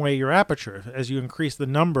same way, your aperture, as you increase the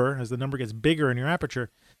number, as the number gets bigger in your aperture,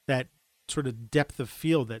 that sort of depth of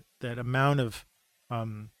field, that amount of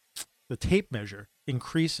the tape measure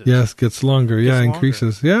increases. Yes, gets longer.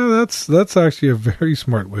 Increases. Yeah, that's actually a very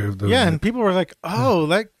smart way of doing it. Yeah, and people were like, "Oh,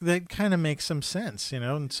 that kind of makes some sense,"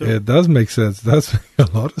 And so it does make sense. That's a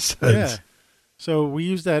lot of sense. Yeah. So we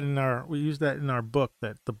use that in our book,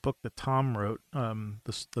 the book that Tom wrote,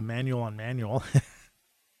 the manual on manual.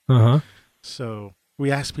 Uh-huh. So we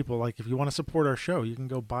asked people, like, if you want to support our show, you can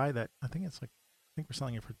go buy that. I think we're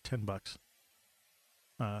selling it for $10.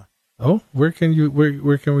 Where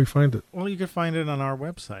can we find it? Well, you can find it on our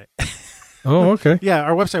website. Oh, okay. Yeah,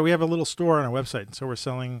 our website. We have a little store on our website, and so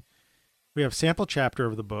we have sample chapter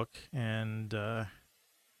of the book, and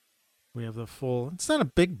we have the full. It's not a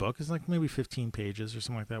big book. It's like maybe 15 pages or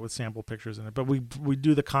something like that with sample pictures in it. But we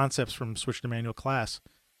do the concepts from Switch to Manual class,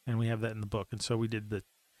 and we have that in the book. And so we did the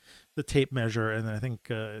tape measure, and then I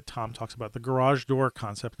think Tom talks about the garage door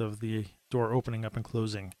concept of the door opening up and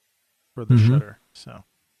closing for the shutter. So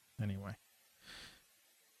anyway,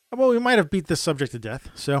 well, we might have beat this subject to death.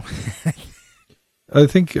 So I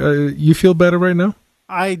think you feel better right now.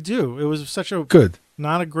 I do. It was such a good,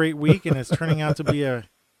 not a great week, and it's turning out to be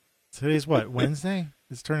Today's what, Wednesday?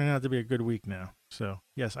 It's turning out to be a good week now. So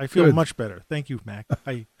yes, I feel much better. Thank you, Mac.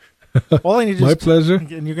 All I need is my pleasure.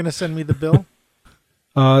 And you're going to send me the bill.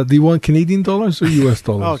 The one Canadian dollars or U.S.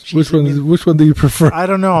 dollars? Oh, geez, which one do you prefer? I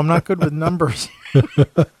don't know. I'm not good with numbers.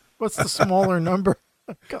 What's the smaller number?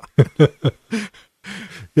 God.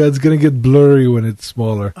 Yeah, it's gonna get blurry when it's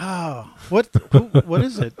smaller. Oh, what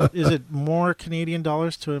is it? Is it more Canadian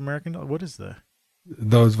dollars to American dollars? What is the?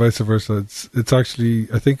 No, it's vice versa. It's actually,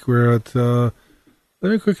 I think we're at. Let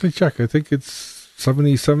me quickly check. I think it's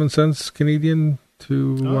 77 cents Canadian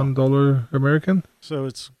to $1 American. So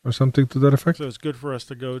it's or something to that effect. So it's good for us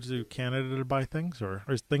to go to Canada to buy things, or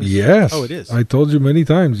things. Yes. Oh, it is. I told you many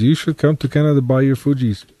times. You should come to Canada to buy your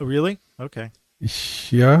Fujis. Oh, really? Okay.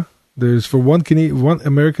 Yeah. There's for one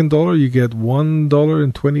American dollar, you get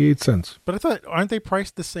 $1.28. But I thought, aren't they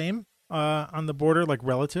priced the same on the border, like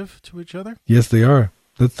relative to each other? Yes, they are.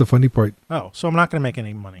 That's the funny part. Oh, so I'm not going to make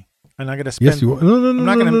any money. I'm not going to spend. Yes, you are.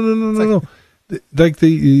 No. Like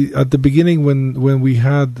at the beginning when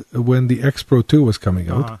the X Pro 2 was coming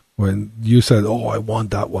out, when you said, "Oh, I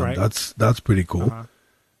want that one," right. That's pretty cool.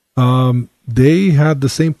 They had the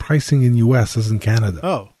same pricing in US as in Canada.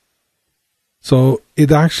 Oh. So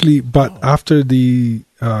it actually, but after the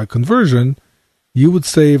conversion, you would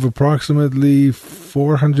save approximately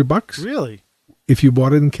 $400 Really? if you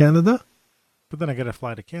bought it in Canada. But then I got to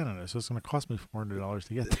fly to Canada, so it's going to cost me $400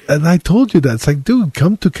 to get there. And I told you that. It's like, dude,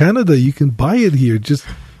 come to Canada. You can buy it here. Just,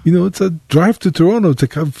 it's a drive to Toronto. It's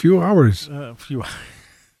a few hours. A few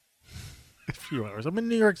hours. I'm in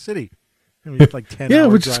New York City. I mean, it's like 10 Yeah,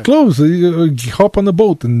 hours which is close. You hop on the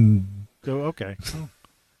boat and... Go, okay. Well,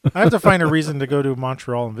 I have to find a reason to go to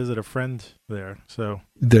Montreal and visit a friend there. So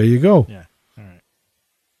there you go. yeah. All right.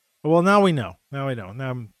 Well, now we know.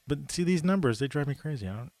 But see, these numbers, they drive me crazy.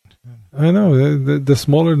 I know. The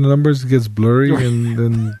smaller the numbers, it gets blurry, and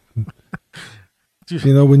then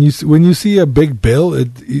when you see a big bill,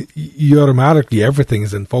 you automatically, everything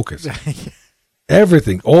is in focus.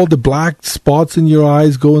 Everything, all the black spots in your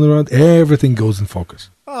eyes going around, everything goes in focus.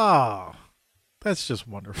 Oh, that's just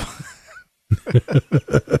wonderful.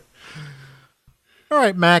 All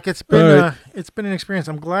right, Mac. It's been an experience.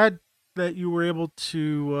 I'm glad that you were able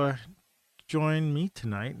to join me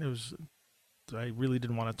tonight. I really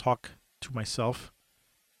didn't want to talk to myself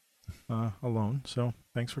alone. So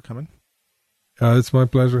thanks for coming. It's my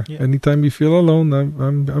pleasure. Yeah. Anytime you feel alone,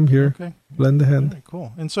 I'm here. Okay. Lend a hand. Right,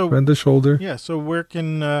 cool. And so lend a shoulder. Yeah. So where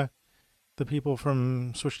can the people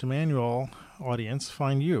from Switch to Manual audience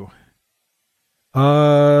find you?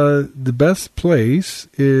 The best place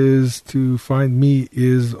is to find me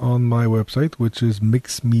is on my website, which is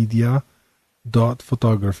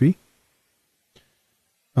mixmedia.photography.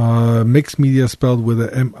 Mixed media spelled with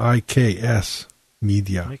a M-I-K-S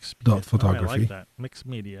media.photography. I like that. Mixed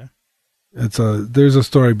media. There's a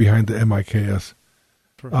story behind the M-I-K-S.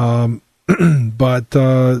 But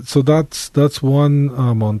so that's one.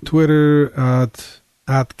 I'm on Twitter at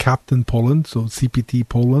Captain Poland, so CPT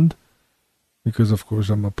Poland, because of course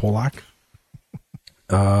I'm a Polak.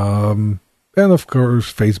 And of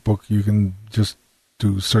course Facebook. You can just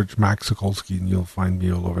search Max Sokolski and you'll find me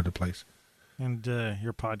all over the place. And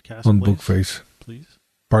your podcast on Bookface, please.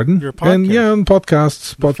 Pardon? Your podcast. And on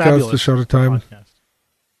podcasts, the Shutter Time. Podcast.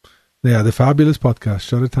 Yeah, the fabulous podcast,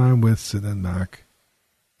 Shutter Time with Sid and Mac.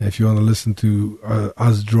 If you want to listen to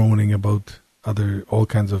us droning about all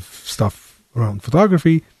kinds of stuff around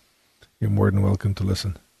photography, you're more than welcome to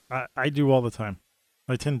listen. I do all the time.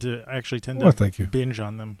 I tend to thank you. Binge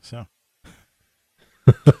on them. So,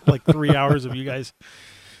 like 3 hours of you guys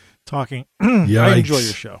talking. I enjoy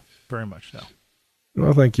your show very much. So,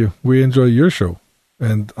 well, thank you. We enjoy your show,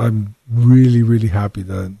 and I'm really, really happy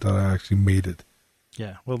that I actually made it.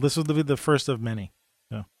 Yeah. Well, this will be the first of many.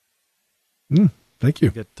 So, thank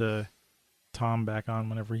you. Get Tom back on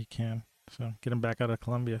whenever he can. So get him back out of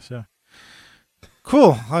Colombia. So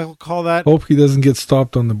cool. I'll call that. Hope he doesn't get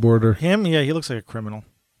stopped on the border. Him? Yeah, he looks like a criminal.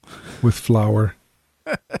 With flour.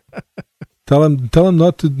 Tell him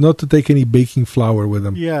not to take any baking flour with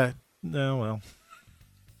him. Yeah. No, well,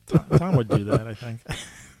 Tom would do that, I think.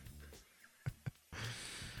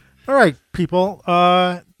 All right, people.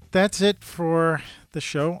 That's it for the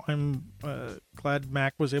show. I'm glad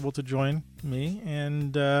Mac was able to join me.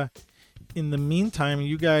 And in the meantime,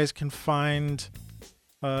 you guys can find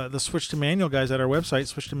the Switch to Manual guys at our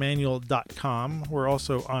website, switchtomanual.com. We're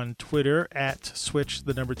also on Twitter at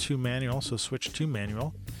switch2manual, so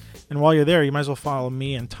switch2manual. And while you're there, you might as well follow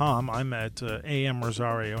me and Tom. I'm at AM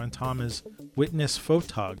Rosario, and Tom is Witness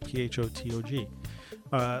Photog, Photog.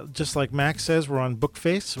 Just like Max says, we're on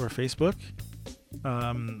Bookface or Facebook.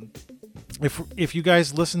 If you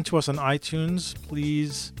guys listen to us on iTunes,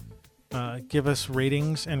 please give us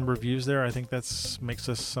ratings and reviews there. I think makes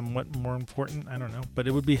us somewhat more important. I don't know, but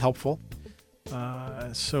it would be helpful.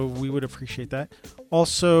 So we would appreciate that.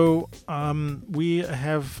 Also, we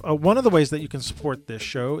have one of the ways that you can support this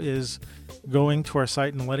show is going to our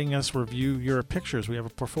site and letting us review your pictures. We have a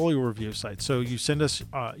portfolio review site. So you send us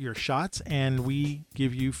your shots and we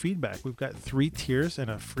give you feedback. We've got 3 tiers and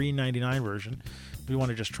a free 99 version. If you want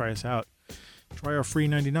to just try us out, try our free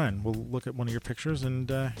 99. We'll look at one of your pictures and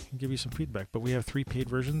give you some feedback. But we have 3 paid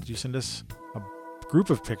versions. You send us a group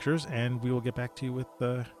of pictures and we will get back to you with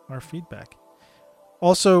our feedback.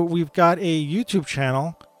 Also, we've got a YouTube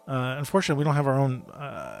channel. Unfortunately, we don't have our own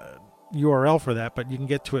URL for that, but you can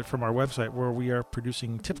get to it from our website where we are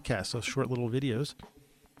producing tipcasts, those short little videos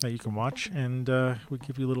that you can watch. And we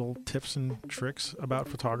give you little tips and tricks about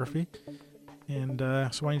photography. And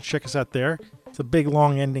so why don't you check us out there. It's a big,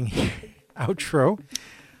 long ending outro.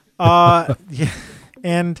 Yeah.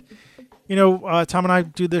 And... Tom and I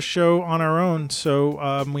do this show on our own,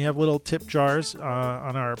 so we have little tip jars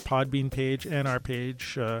on our Podbean page and our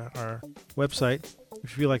page, our website.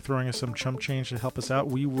 If you feel like throwing us some chump change to help us out,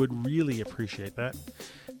 we would really appreciate that.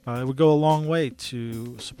 It would go a long way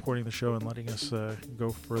to supporting the show and letting us go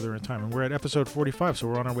further in time. And we're at episode 45, so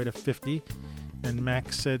we're on our way to 50. And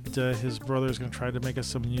Mac said his brother is going to try to make us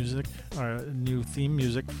some music, new theme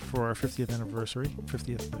music for our 50th anniversary,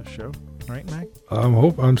 50th show. Right, Mac?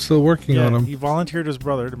 I'm still working on him. He volunteered his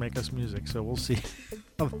brother to make us music, so we'll see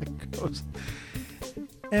how that goes.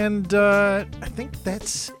 And I think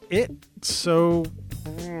that's it. So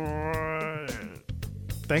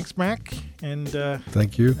thanks, Mac. And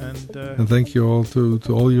thank you. And thank you all to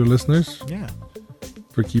all your listeners. Yeah.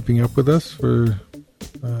 For keeping up with us for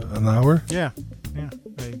an hour. Yeah.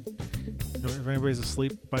 If anybody's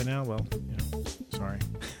asleep by now, well, sorry.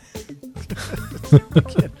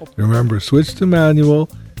 Remember, switch to manual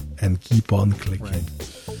and keep on clicking.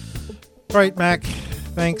 All right, Mac.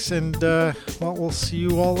 Thanks, and we'll see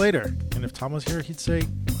you all later. And if Tom was here, he'd say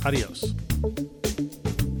adios.